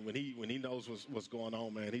when he knows what's going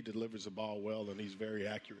on, man, he delivers the ball well, and he's very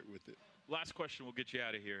accurate with it. Last question, we'll get you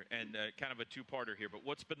out of here, and kind of a two-parter here. But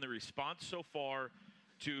what's been the response so far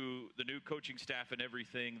to the new coaching staff and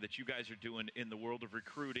everything that you guys are doing in the world of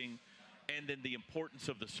recruiting, and then the importance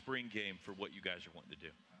of the spring game for what you guys are wanting to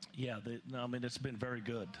do? Yeah, it's been very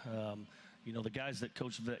good. The guys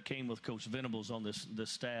that came with Coach Venables on this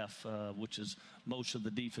staff, which is most of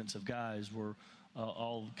the defensive guys, were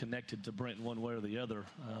all connected to Brent one way or the other.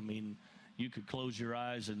 You could close your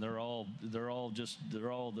eyes and they're all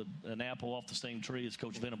an apple off the same tree as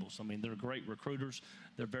Coach Venables. They're great recruiters.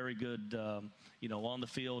 They're very good, on the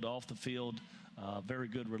field, off the field, very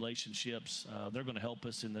good relationships. They're going to help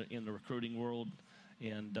us in the recruiting world,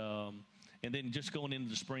 and then just going into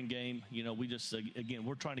the spring game, we just, again,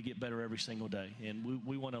 we're trying to get better every single day. And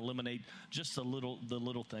we want to eliminate just the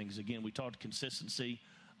little things. Again, we talked consistency,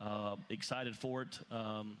 excited for it.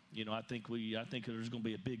 I think there's going to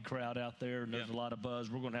be a big crowd out there, and there's a lot of buzz.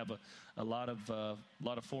 We're going to have a lot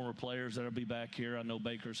of former players that'll be back here. I know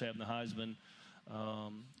Baker's having the Heisman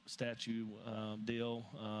statue deal.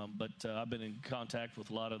 But I've been in contact with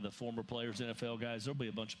a lot of the former players, NFL guys. There'll be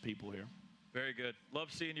a bunch of people here. Very good.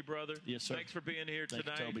 Love seeing you, brother. Yes, sir. Thanks for being here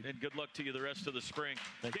tonight, and good luck to you the rest of the spring.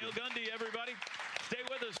 Thank Cale you. Gundy, everybody. Stay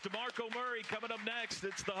with us. DeMarco Murray coming up next.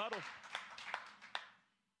 It's The Huddle.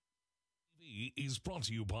 TV is brought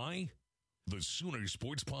to you by The Sooner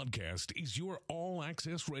Sports Podcast is your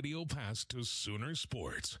all-access radio pass to Sooner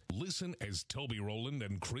Sports. Listen as Toby Rowland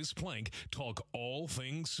and Chris Plank talk all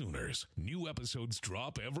things Sooners. New episodes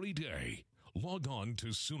drop every day. Log on to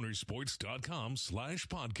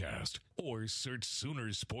Soonersports.com/podcast or search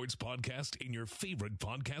Sooner Sports Podcast in your favorite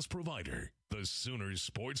podcast provider. The Sooner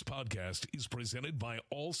Sports Podcast is presented by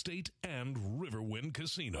Allstate and Riverwind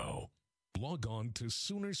Casino. Log on to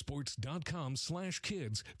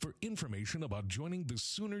Soonersports.com/kids for information about joining the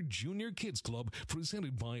Sooner Junior Kids Club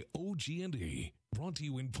presented by OG&E. Brought to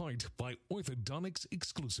you in part by Orthodontics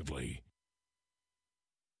exclusively.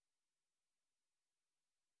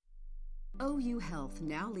 OU Health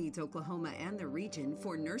now leads Oklahoma and the region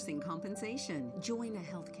for nursing compensation. Join a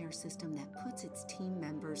healthcare system that puts its team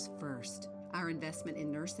members first. Our investment in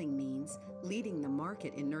nursing means leading the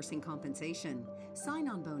market in nursing compensation,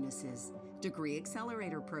 sign-on bonuses, degree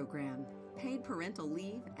accelerator program, paid parental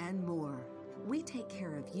leave, and more. We take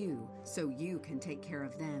care of you so you can take care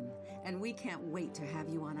of them, and we can't wait to have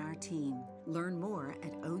you on our team. Learn more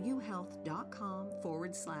at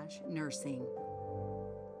ouhealth.com/nursing.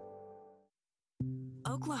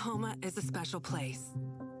 Oklahoma is a special place,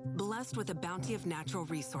 blessed with a bounty of natural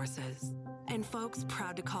resources, and folks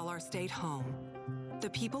proud to call our state home. The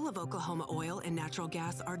people of Oklahoma Oil and Natural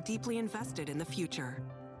Gas are deeply invested in the future.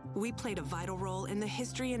 We played a vital role in the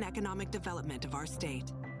history and economic development of our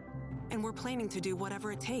state, and we're planning to do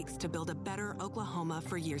whatever it takes to build a better Oklahoma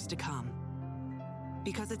for years to come.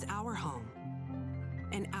 Because it's our home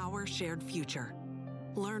and our shared future.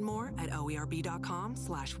 Learn more at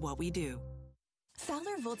oerb.com/whatwedo.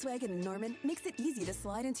 Fowler Volkswagen in Norman makes it easy to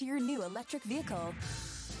slide into your new electric vehicle.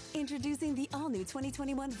 Introducing the all-new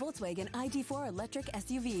 2021 Volkswagen ID4 electric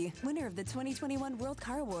SUV, winner of the 2021 World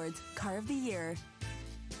Car Awards, Car of the Year.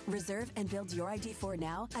 Reserve and build your ID4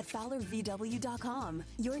 now at FowlerVW.com.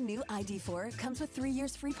 Your new ID4 comes with 3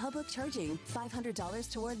 years free public charging, $500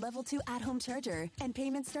 toward level 2 at-home charger, and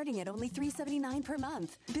payments starting at only $379 per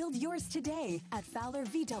month. Build yours today at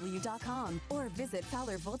FowlerVW.com or visit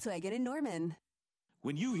Fowler Volkswagen in Norman.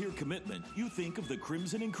 When you hear commitment, you think of the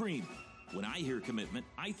Crimson and Cream. When I hear commitment,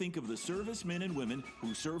 I think of the servicemen and women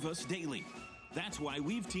who serve us daily. That's why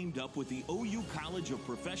we've teamed up with the OU College of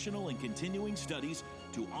Professional and Continuing Studies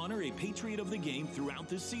to honor a Patriot of the game throughout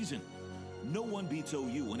this season. No one beats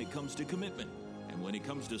OU when it comes to commitment. And when it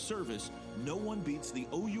comes to service, no one beats the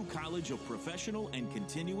OU College of Professional and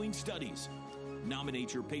Continuing Studies.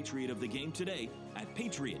 Nominate your Patriot of the game today at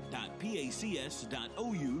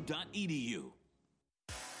patriot.pacs.ou.edu.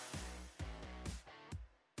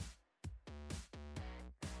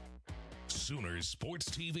 Sooner Sports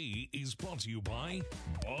TV is brought to you by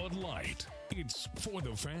Bud Light. It's for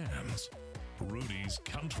the fans. Rudy's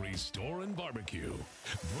Country Store and Barbecue,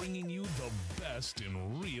 bringing you the best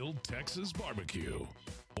in real Texas barbecue.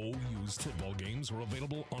 OU's football games are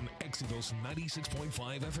available on Exodus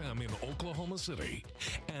 96.5 FM in Oklahoma City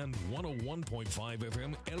and 101.5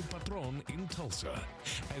 FM El Patron in Tulsa,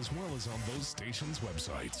 as well as on those stations'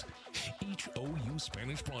 websites. Each OU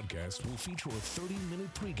Spanish broadcast will feature a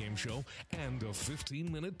 30-minute pregame show and a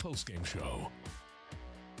 15-minute postgame show.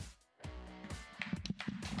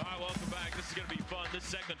 All right, welcome back. This is going to be fun. This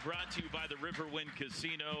segment brought to you by the Riverwind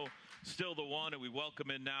Casino. Still the one, and we welcome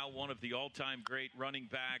in now one of the all-time great running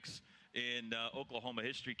backs in Oklahoma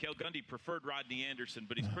history. Cale Gundy preferred Rodney Anderson,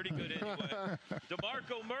 but he's pretty good anyway.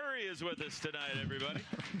 DeMarco Murray is with us tonight, everybody.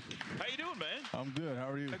 How you doing, man? I'm good. How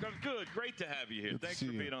are you? I'm good. Great to have you here. Thanks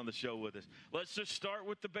for being on the show with us. Let's just start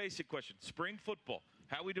with the basic question. Spring football.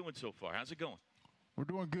 How are we doing so far? How's it going? We're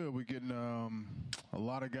doing good. We're getting a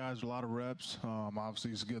lot of guys, a lot of reps. Obviously,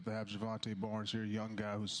 it's good to have Javante Barnes here, a young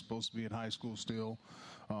guy who's supposed to be in high school still.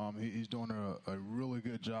 He's doing a really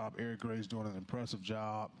good job. Eric Gray's doing an impressive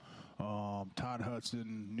job. Todd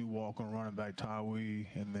Hudson, new walk-on running back Tyree,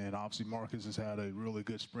 and then obviously Marcus has had a really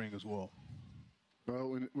good spring as well.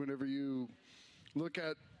 Well, whenever you look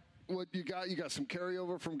at what you got some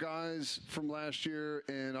carryover from guys from last year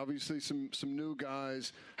and obviously some new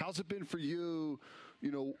guys. How's it been for you,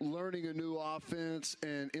 learning a new offense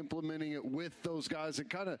and implementing it with those guys and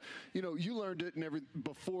kind of, you learned it and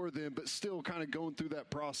before then, but still kind of going through that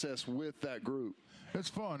process with that group? It's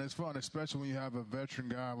fun, especially when you have a veteran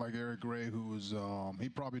guy like Eric Gray, who is he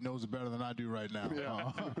probably knows it better than I do right now.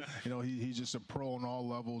 Yeah. He's just a pro on all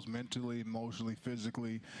levels, mentally, emotionally,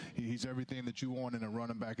 physically. He's everything that you want in a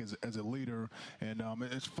running back as a leader. And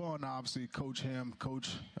it's fun, obviously, coach him,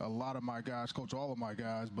 coach a lot of my guys, coach all of my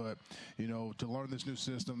guys. But, to learn this new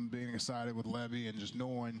system, being excited with Levy and just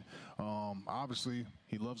knowing, obviously,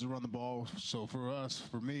 he loves to run the ball. So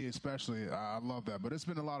for me especially, I love that. But it's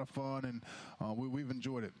been a lot of fun, and we've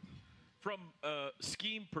enjoyed it. From a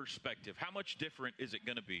scheme perspective, how much different is it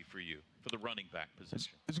going to be for you for the running back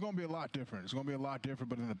position? It's going to be a lot different. It's going to be a lot different,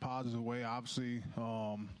 but in a positive way. Obviously,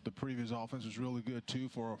 the previous offense was really good, too,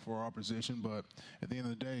 for our position. But at the end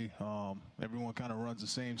of the day, everyone kind of runs the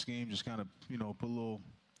same scheme, just kind of, put a little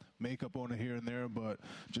makeup on it here and there. But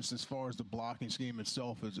just as far as the blocking scheme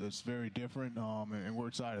itself, it's very different, and we're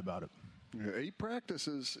excited about it. Yeah, 8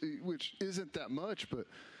 practices, which isn't that much, but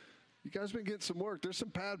you guys been getting some work. There's some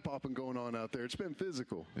pad popping going on out there. It's been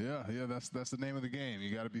physical. Yeah, that's the name of the game.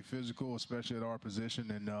 You got to be physical, especially at our position,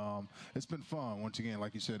 and it's been fun. Once again,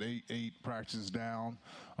 like you said, eight practices down,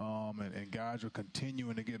 and guys are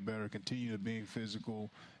continuing to get better, continue to being physical,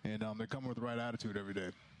 and they're coming with the right attitude every day.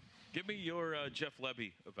 Give me your Jeff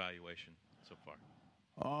Lebby evaluation so far.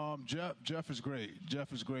 Jeff is great.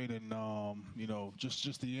 Jeff is great, and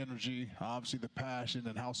just the energy, obviously the passion,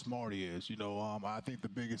 and how smart he is. I think the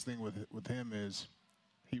biggest thing with him is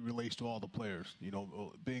he relates to all the players.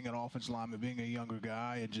 Being an offensive lineman, being a younger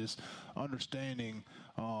guy, and just understanding.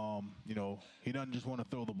 He doesn't just want to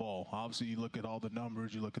throw the ball. Obviously, you look at all the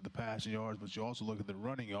numbers, you look at the passing yards, but you also look at the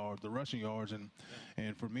running yards, the rushing yards,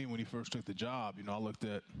 and for me, when he first took the job, I looked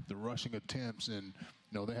at the rushing attempts and.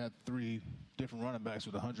 They had 3 different running backs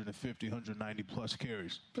with 150, 190-plus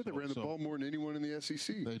carries. But they ran the ball more than anyone in the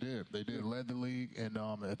SEC. They did. Led the league, and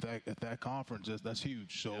at that conference, that's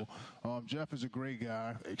huge. So Jeff is a great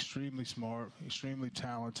guy, extremely smart, extremely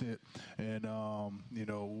talented, and,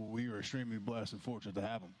 we are extremely blessed and fortunate to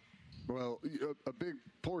have him. Well, a big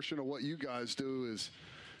portion of what you guys do is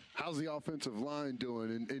how's the offensive line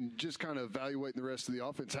doing, and just kind of evaluating the rest of the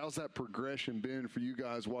offense. How's that progression been for you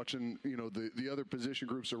guys watching, the other position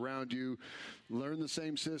groups around you learn the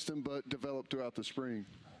same system but develop throughout the spring?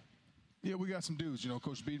 Yeah, we got some dudes.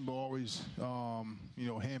 Coach Beatonbaugh always,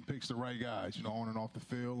 handpicks the right guys, on and off the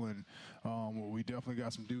field. And we definitely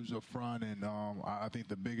got some dudes up front. And I think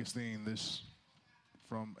the biggest thing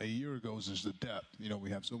from a year ago is just the depth. We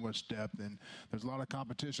have so much depth, and there's a lot of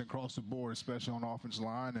competition across the board, especially on the offensive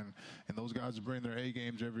line, and those guys bring their A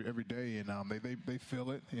games every day, and they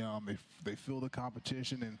feel it. They feel the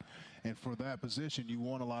competition, and for that position, you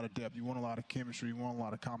want a lot of depth, you want a lot of chemistry, you want a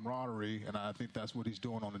lot of camaraderie, and I think that's what he's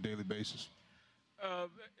doing on a daily basis.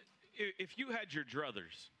 If you had your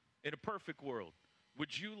druthers in a perfect world,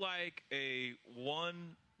 would you like a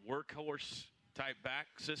one workhorse type back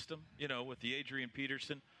system, with the Adrian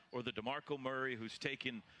Peterson or the DeMarco Murray, who's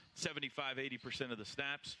taken 75-80% of the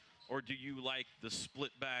snaps? Or do you like the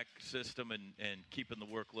split back system and keeping the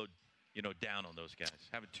workload, down on those guys,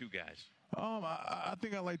 having 2 guys? I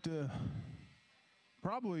think I like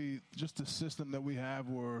probably just the system that we have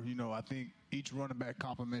where, I think each running back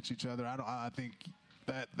complements each other. I think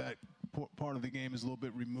that part of the game is a little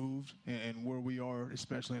bit removed, and where we are,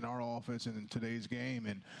 especially in our offense and in today's game,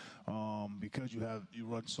 and because you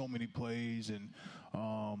run so many plays, and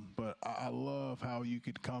but I love how you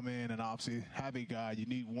could come in and obviously have a guy. You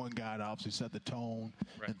need one guy to obviously set the tone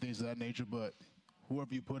and things of that nature, but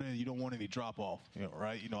whoever you put in, you don't want any drop-off,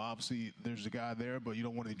 right? Obviously there's a guy there, but you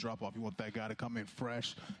don't want any drop-off. You want that guy to come in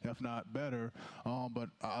fresh, if not better. But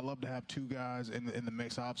I love to have 2 guys in the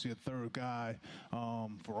mix, obviously a 3rd guy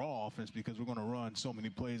for all offense, because we're going to run so many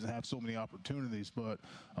plays and have so many opportunities. But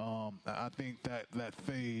I think that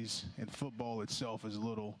phase in football itself is a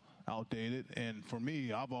little outdated, and for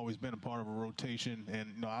me, I've always been a part of a rotation,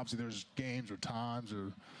 and obviously there's games or times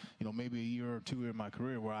or maybe a year or 2 in my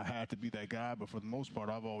career where I had to be that guy, but for the most part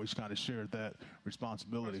I've always kind of shared that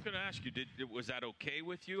responsibility. I was going to ask you, was that okay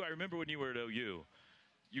with you? I remember when you were at OU,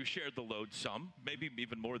 you shared the load some, maybe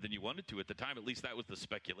even more than you wanted to at the time. At least that was the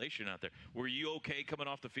speculation out there. Were you okay coming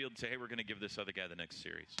off the field and say, hey, we're going to give this other guy the next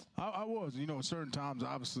series? I was. At certain times,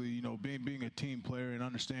 obviously, being a team player and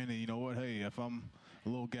understanding, hey, if I'm a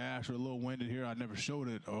little gash or a little winded here, I never showed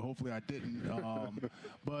it, or hopefully I didn't.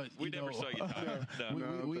 But we never saw you tired.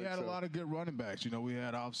 We had a lot of good running backs. We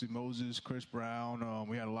had obviously Moses, Chris Brown.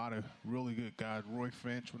 We had a lot of really good guys. Roy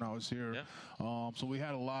Finch when I was here. Yeah. So we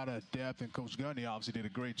had a lot of depth, and Coach Gundy obviously did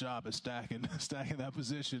a great job at stacking that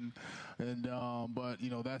position. And but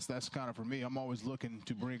that's kind of for me. I'm always looking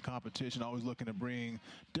to bring competition. Always looking to bring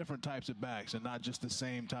different types of backs, and not just the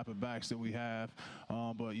same type of backs that we have.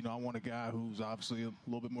 But I want a guy who's obviously a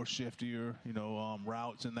little bit more shiftier,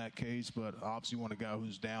 routes in that case, but obviously you want a guy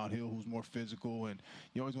who's downhill, who's more physical, and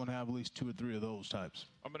you always want to have at least 2 or 3 of those types.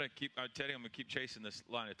 Teddy, I'm going to keep chasing this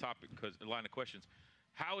line of questions.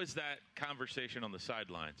 How is that conversation on the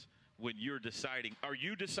sidelines when you're deciding? Are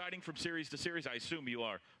you deciding from series to series? I assume you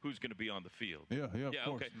are. Who's going to be on the field? Yeah, of course.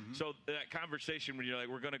 Okay. Mm-hmm. So that conversation when you're like,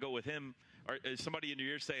 we're going to go with him, is somebody in your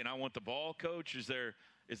ear saying, I want the ball, coach?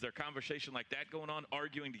 Is Is there conversation like that going on,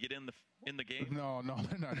 arguing to get in the game? No,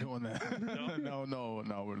 they're not doing that. No,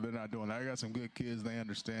 they're not doing that. I got some good kids. They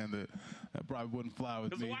understand that probably wouldn't fly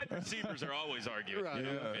with me. Because the wide receivers are always arguing. Right.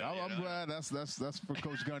 Yeah, I'm glad that's for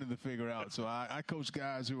Coach Gundy to figure out. So I coach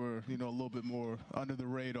guys who are a little bit more under the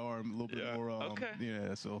radar, a little bit more. Okay.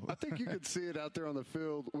 Yeah. So I think you could see it out there on the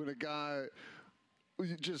field when a guy.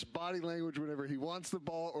 Just body language whenever he wants the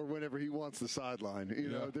ball or whenever he wants the sideline.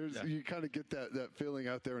 You kind of get that feeling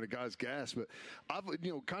out there in a guy's gas. But I've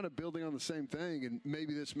kind of building on the same thing, and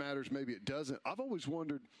maybe this matters, maybe it doesn't. I've always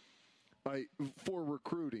wondered, for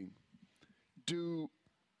recruiting,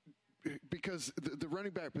 because the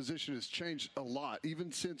running back position has changed a lot.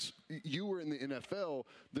 Even since you were in the NFL,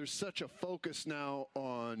 there's such a focus now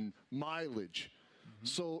on mileage. Mm-hmm.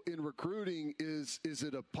 So in recruiting, is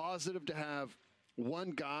it a positive to have one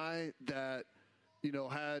guy that,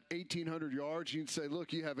 had 1,800 yards? You can say,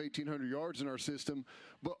 look, you have 1,800 yards in our system.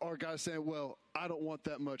 But our guys saying, well, I don't want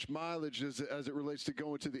that much mileage as it relates to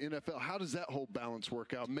going to the NFL. How does that whole balance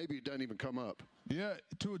work out? Maybe it doesn't even come up. Yeah,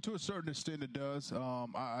 to a certain extent it does.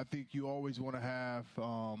 I think you always want to have,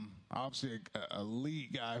 obviously, a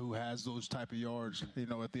lead guy who has those type of yards, at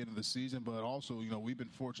the end of the season. But also, we've been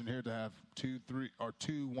fortunate here to have two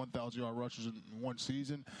 1,000-yard rushers in one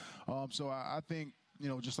season. So I think,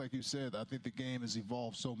 just like you said, I think the game has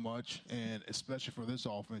evolved so much, and especially for this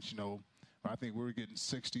offense, I think we're getting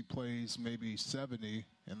 60 plays, maybe 70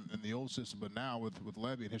 in the old system, but now with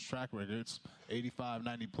Levy and his track record, it's 85,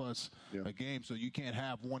 90 plus a game. So you can't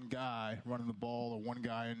have one guy running the ball or one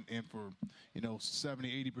guy in for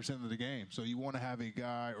 70, 80% of the game. So you want to have a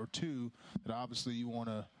guy or two that obviously you want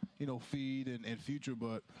to feed and future.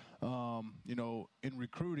 But in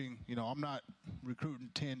recruiting, I'm not recruiting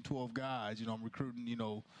 10, 12 guys. I'm recruiting,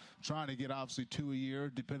 trying to get obviously 2 a year,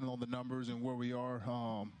 depending on the numbers and where we are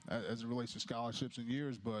as it relates to scholarships and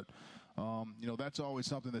years. But that's always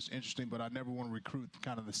something that's interesting. But I never want to recruit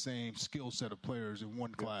kind of the same skill set of players in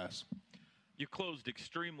one class. You closed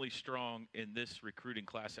extremely strong in this recruiting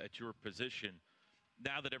class at your position.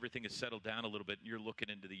 Now that everything has settled down a little bit, you're looking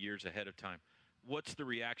into the years ahead of time. What's the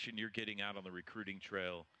reaction you're getting out on the recruiting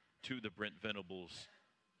trail to the Brent Venables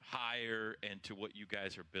hire and to what you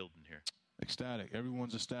guys are building here? Ecstatic.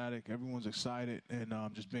 Everyone's ecstatic. Everyone's excited. And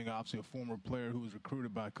just being obviously a former player who was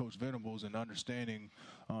recruited by Coach Venables and understanding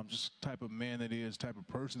just type of man that he is, type of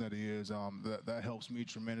person that he is, that helps me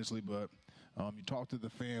tremendously. But you talk to the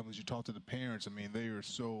families, you talk to the parents. I mean, they are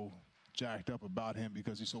so jacked up about him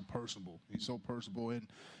because he's so personable. He's so personable, and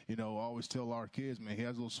I always tell our kids, man, he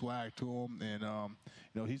has a little swag to him, and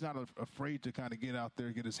he's not afraid to kind of get out there,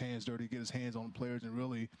 get his hands dirty, get his hands on the players, and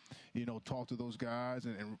really, talk to those guys.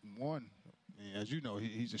 And one, as you know,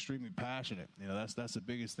 he's extremely passionate. That's the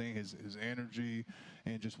biggest thing. His energy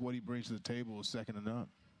and just what he brings to the table is second to none.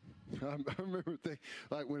 I remember thinking,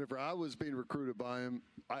 whenever I was being recruited by him,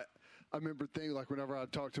 I remember thinking, whenever I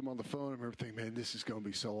talked to him on the phone, I remember thinking, man, this is going to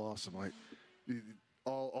be so awesome.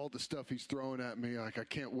 All the stuff he's throwing at me, I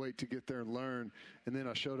can't wait to get there and learn. And then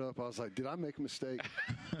I showed up, I was like, did I make a mistake?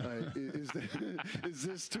 Is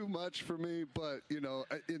this too much for me? But,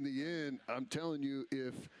 in the end, I'm telling you,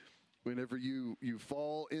 whenever you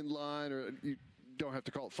fall in line, or you don't have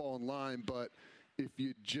to call it fall in line, but if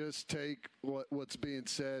you just take what's being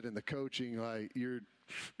said and the coaching, you're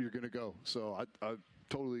going to go. So I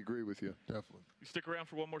totally agree with you. Definitely. You stick around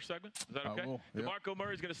for one more segment? Is that okay? I will, yeah. DeMarco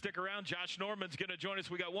Murray's going to stick around. Josh Norman's going to join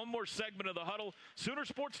us. We got one more segment of the Huddle. Sooner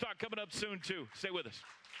Sports Talk coming up soon, too. Stay with us.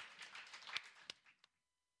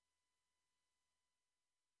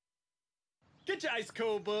 Get your ice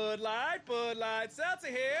cold Bud Light. Bud Light Seltzer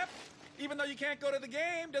here. Even though you can't go to the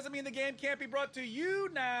game, doesn't mean the game can't be brought to you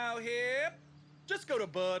now, hip. Just go to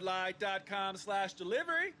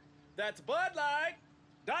budlight.com/delivery. That's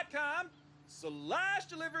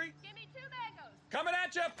budlight.com/delivery. Give me 2 mangoes. Coming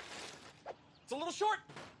at you. It's a little short.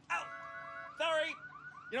 Ow. Sorry.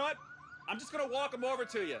 You know what? I'm just going to walk them over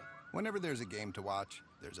to you. Whenever there's a game to watch,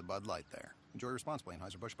 there's a Bud Light there. Enjoy responsibly.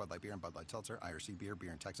 Anheuser-Busch, Bud Light Beer, and Bud Light Seltzer. IRC Beer,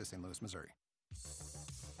 beer in Texas, St. Louis, Missouri.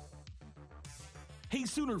 Hey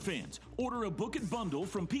Sooner fans, order a Book It bundle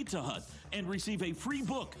from Pizza Hut and receive a free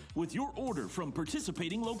book with your order from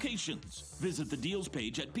participating locations. Visit the deals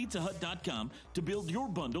page at pizzahut.com to build your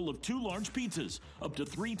bundle of 2 large pizzas, up to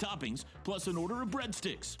 3 toppings, plus an order of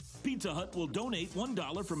breadsticks. Pizza Hut will donate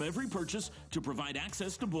 $1 from every purchase to provide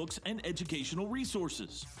access to books and educational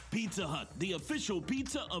resources. Pizza Hut, the official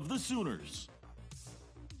pizza of the Sooners.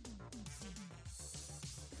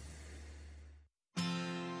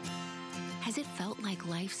 Has it felt like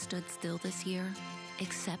life stood still this year,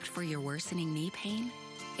 except for your worsening knee pain?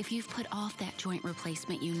 If you've put off that joint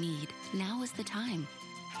replacement you need, now is the time.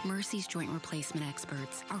 Mercy's joint replacement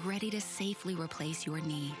experts are ready to safely replace your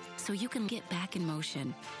knee so you can get back in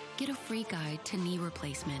motion. Get a free guide to knee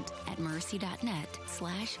replacement at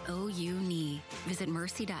mercy.net/OU knee. Visit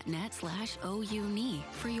mercy.net/OU knee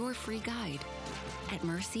for your free guide. At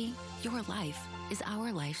Mercy, your life is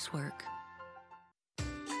our life's work.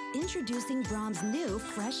 Introducing Braum's new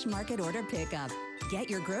Fresh Market Order Pickup. Get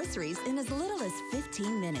your groceries in as little as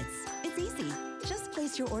 15 minutes. It's easy. Just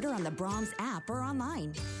place your order on the Braum's app or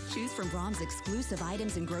online. Choose from Braum's exclusive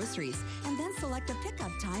items and groceries, and then select a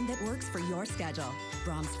pickup time that works for your schedule.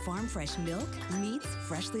 Braum's farm fresh milk, meats,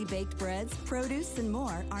 freshly baked breads, produce, and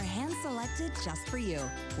more are hand-selected just for you.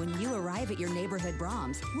 When you arrive at your neighborhood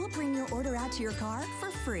Braum's, we'll bring your order out to your car for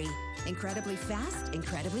free. Incredibly fast,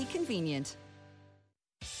 incredibly convenient.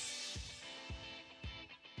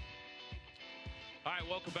 All right,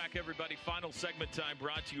 welcome back, everybody. Final segment time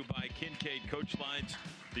brought to you by Kincaid Coach Lines,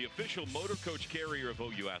 the official motor coach carrier of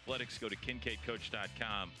OU Athletics. Go to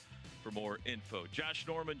KincaidCoach.com for more info. Josh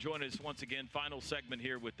Norman joining us once again. Final segment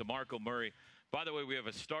here with DeMarco Murray. By the way, we have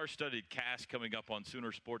a star-studded cast coming up on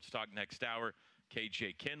Sooner Sports Talk next hour.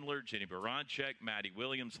 KJ Kindler, Jenny Baranczyk, Maddie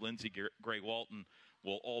Williams, Lindsey Gray Walton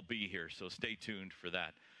will all be here, so stay tuned for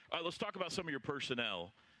that. All right, let's talk about some of your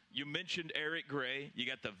personnel. You mentioned Eric Gray. You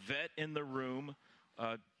got the vet in the room.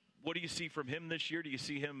 What do you see from him this year? Do you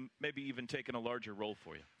see him maybe even taking a larger role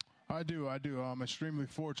for you? I do. I'm extremely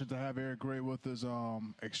fortunate to have Eric Gray with us.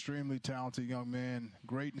 Extremely talented young man,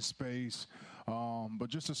 great in space, but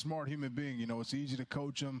just a smart human being. You know, it's easy to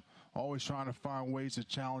coach him, always trying to find ways to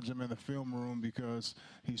challenge him in the film room because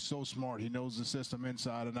he's so smart. He knows the system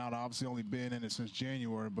inside and out. Obviously only been in it since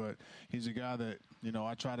January, but he's a guy that, you know,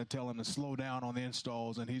 I try to tell him to slow down on the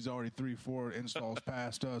installs, and he's already 3-4 installs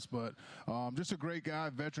past us. But just a great guy,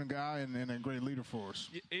 veteran guy, and a great leader for us.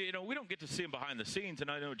 You know, we don't get to see him behind the scenes, and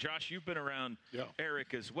I know, Josh, you've been around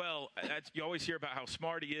Eric as well. You always hear about how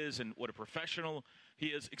smart he is and what a professional he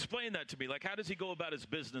is. Explain that to me. Like, how does he go about his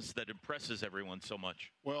business that impresses everyone so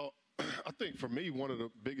much? Well, I think for me, one of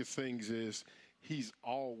the biggest things is he's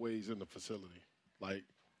always in the facility. Like,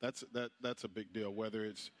 that's a big deal, whether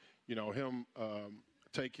it's, you know, him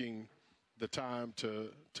taking the time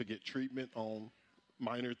to get treatment on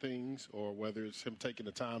minor things, or whether it's him taking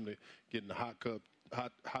the time to get in the hot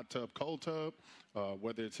tub, cold tub,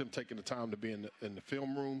 whether it's him taking the time to be in the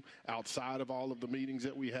film room outside of all of the meetings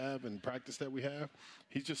that we have and practice that we have.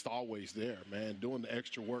 He's just always there, man, doing the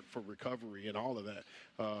extra work for recovery and all of that.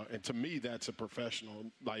 And to me, that's a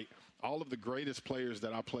professional. Like, all of the greatest players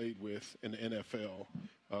that I played with in the NFL,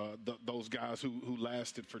 those guys who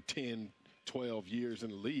lasted for 10, 12 years in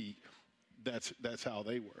the league, that's how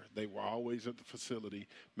they were. They were always at the facility,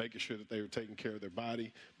 making sure that they were taking care of their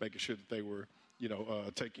body, making sure that they were, you know,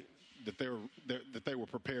 that they were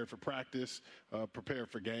prepared for practice, prepared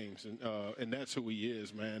for games, and that's who he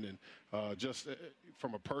is, man. And just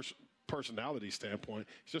from a personality standpoint,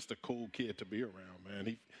 he's just a cool kid to be around,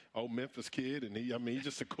 man. Old Memphis kid, and he's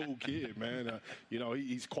just a cool kid, man. You know,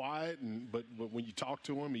 he's quiet, but when you talk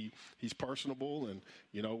to him, he's personable. And,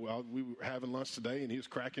 you know, we were having lunch today, and he was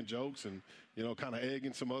cracking jokes and, you know, kind of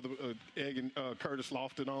egging Curtis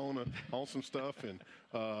Lofton on some stuff. And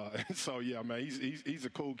so, yeah, man, he's a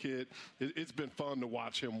cool kid. It's been fun to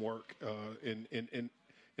watch him work in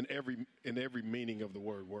every meaning of the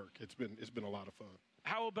word work. It's been a lot of fun.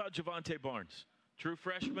 How about Javante Barnes? True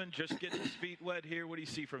freshman, just getting his feet wet here. What do you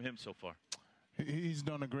see from him so far? He's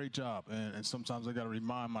done a great job, and sometimes I got to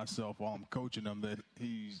remind myself while I'm coaching him that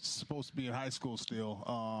he's supposed to be in high school still.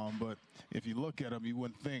 But if you look at him, you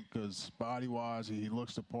wouldn't think, because body-wise, he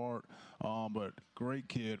looks the part. But great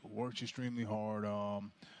kid, works extremely hard.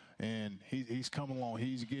 And he's coming along.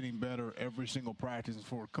 He's getting better every single practice. And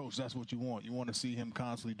for a coach, that's what you want. You want to see him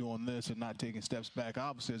constantly doing this and not taking steps back.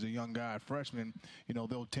 Obviously, as a young guy, freshman, you know,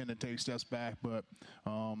 they'll tend to take steps back. But,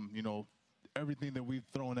 you know, everything that we've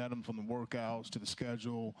thrown at him, from the workouts to the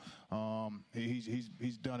schedule,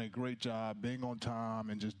 he's done a great job being on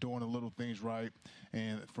time and just doing the little things right.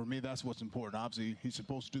 And for me, that's what's important. Obviously, he's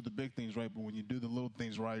supposed to do the big things right, but when you do the little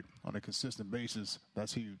things right on a consistent basis,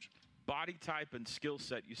 that's huge. Body type and skill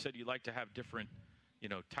set, you said you like to have different, you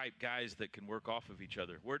know, type guys that can work off of each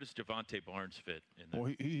other. Where does Javante Barnes fit in there?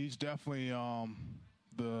 Well, he's definitely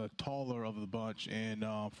the taller of the bunch, and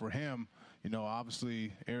for him, you know,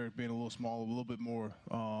 obviously Eric being a little smaller, a little bit more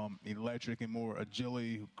electric and more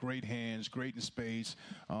agility, great hands, great in space,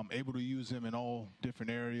 able to use him in all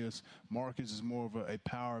different areas. Marcus is more of a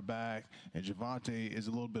power back, and Javante is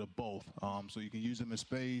a little bit of both. So you can use him in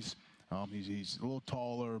space. He's a little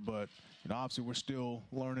taller, but obviously we're still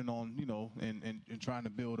learning on, and trying to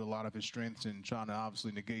build a lot of his strengths and trying to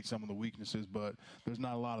obviously negate some of the weaknesses. But there's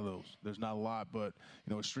not a lot of those. There's not a lot, but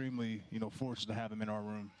extremely fortunate to have him in our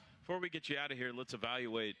room. Before we get you out of here, let's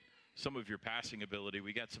evaluate some of your passing ability.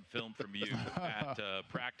 We got some film from you at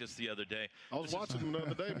practice the other day. I was watching him the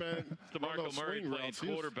other day, man. DeMarco Murray playing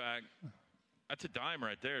quarterback. That's a dime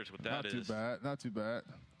right there is what that is. Not too bad.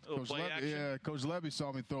 Coach Levy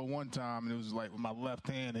saw me throw one time, and it was like with my left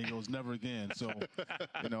hand. And he goes, "Never again." So,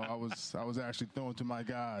 I was actually throwing to my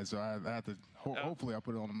guys. So I had to. Hopefully, I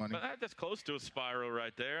put it on the money. But that's close to a spiral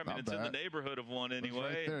right there. I mean, it's in the neighborhood of one anyway.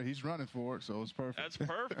 It's right there. He's running for it, so it's perfect. That's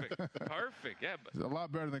perfect. Perfect. Yeah, but it's a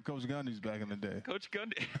lot better than Coach Gundy's back in the day. Coach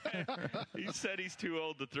Gundy, he said he's too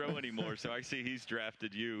old to throw anymore. So I see he's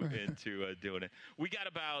drafted you into doing it. We got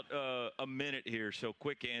about a minute here, so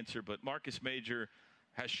quick answer. But Marcus Major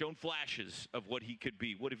has shown flashes of what he could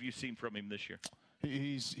be. What have you seen from him this year?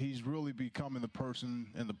 He's really becoming the person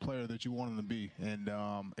and the player that you want him to be, and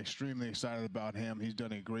extremely excited about him. He's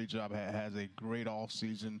done a great job, has a great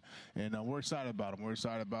offseason, and we're excited about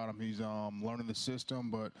him. He's learning the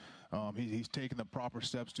system, but he's taking the proper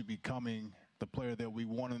steps to becoming the player that we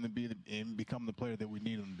want him to be and become the player that we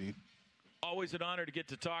need him to be. Always an honor to get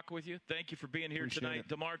to talk with you. Thank you for being here tonight,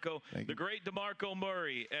 DeMarco. The great DeMarco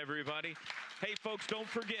Murray, everybody. Hey, folks, don't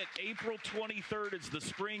forget, April 23rd is the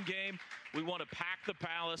spring game. We want to pack the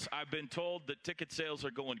Palace. I've been told that ticket sales are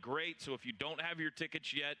going great, so if you don't have your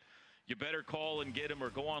tickets yet, you better call and get them or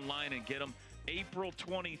go online and get them. April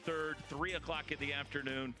 23rd, 3 o'clock in the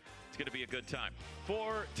afternoon. It's going to be a good time.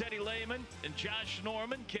 For Teddy Lehman and Josh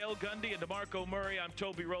Norman, Cale Gundy, and DeMarco Murray, I'm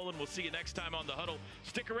Toby Rowland. We'll see you next time on The Huddle.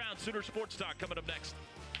 Stick around. Sooner Sports Talk coming up next.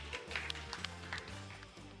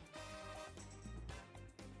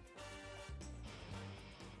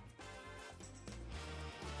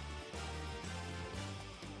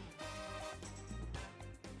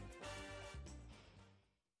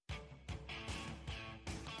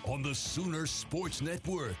 On the Sooner Sports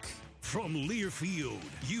Network. From Learfield,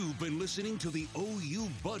 you've been listening to the OU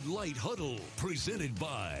Bud Light Huddle, presented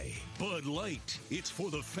by Bud Light. It's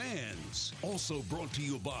for the fans. Also brought to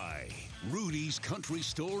you by Rudy's Country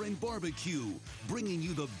Store and Barbecue, bringing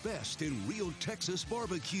you the best in real Texas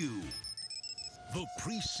barbecue. The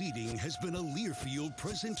preceding has been a Learfield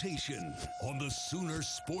presentation on the Sooner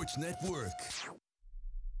Sports Network.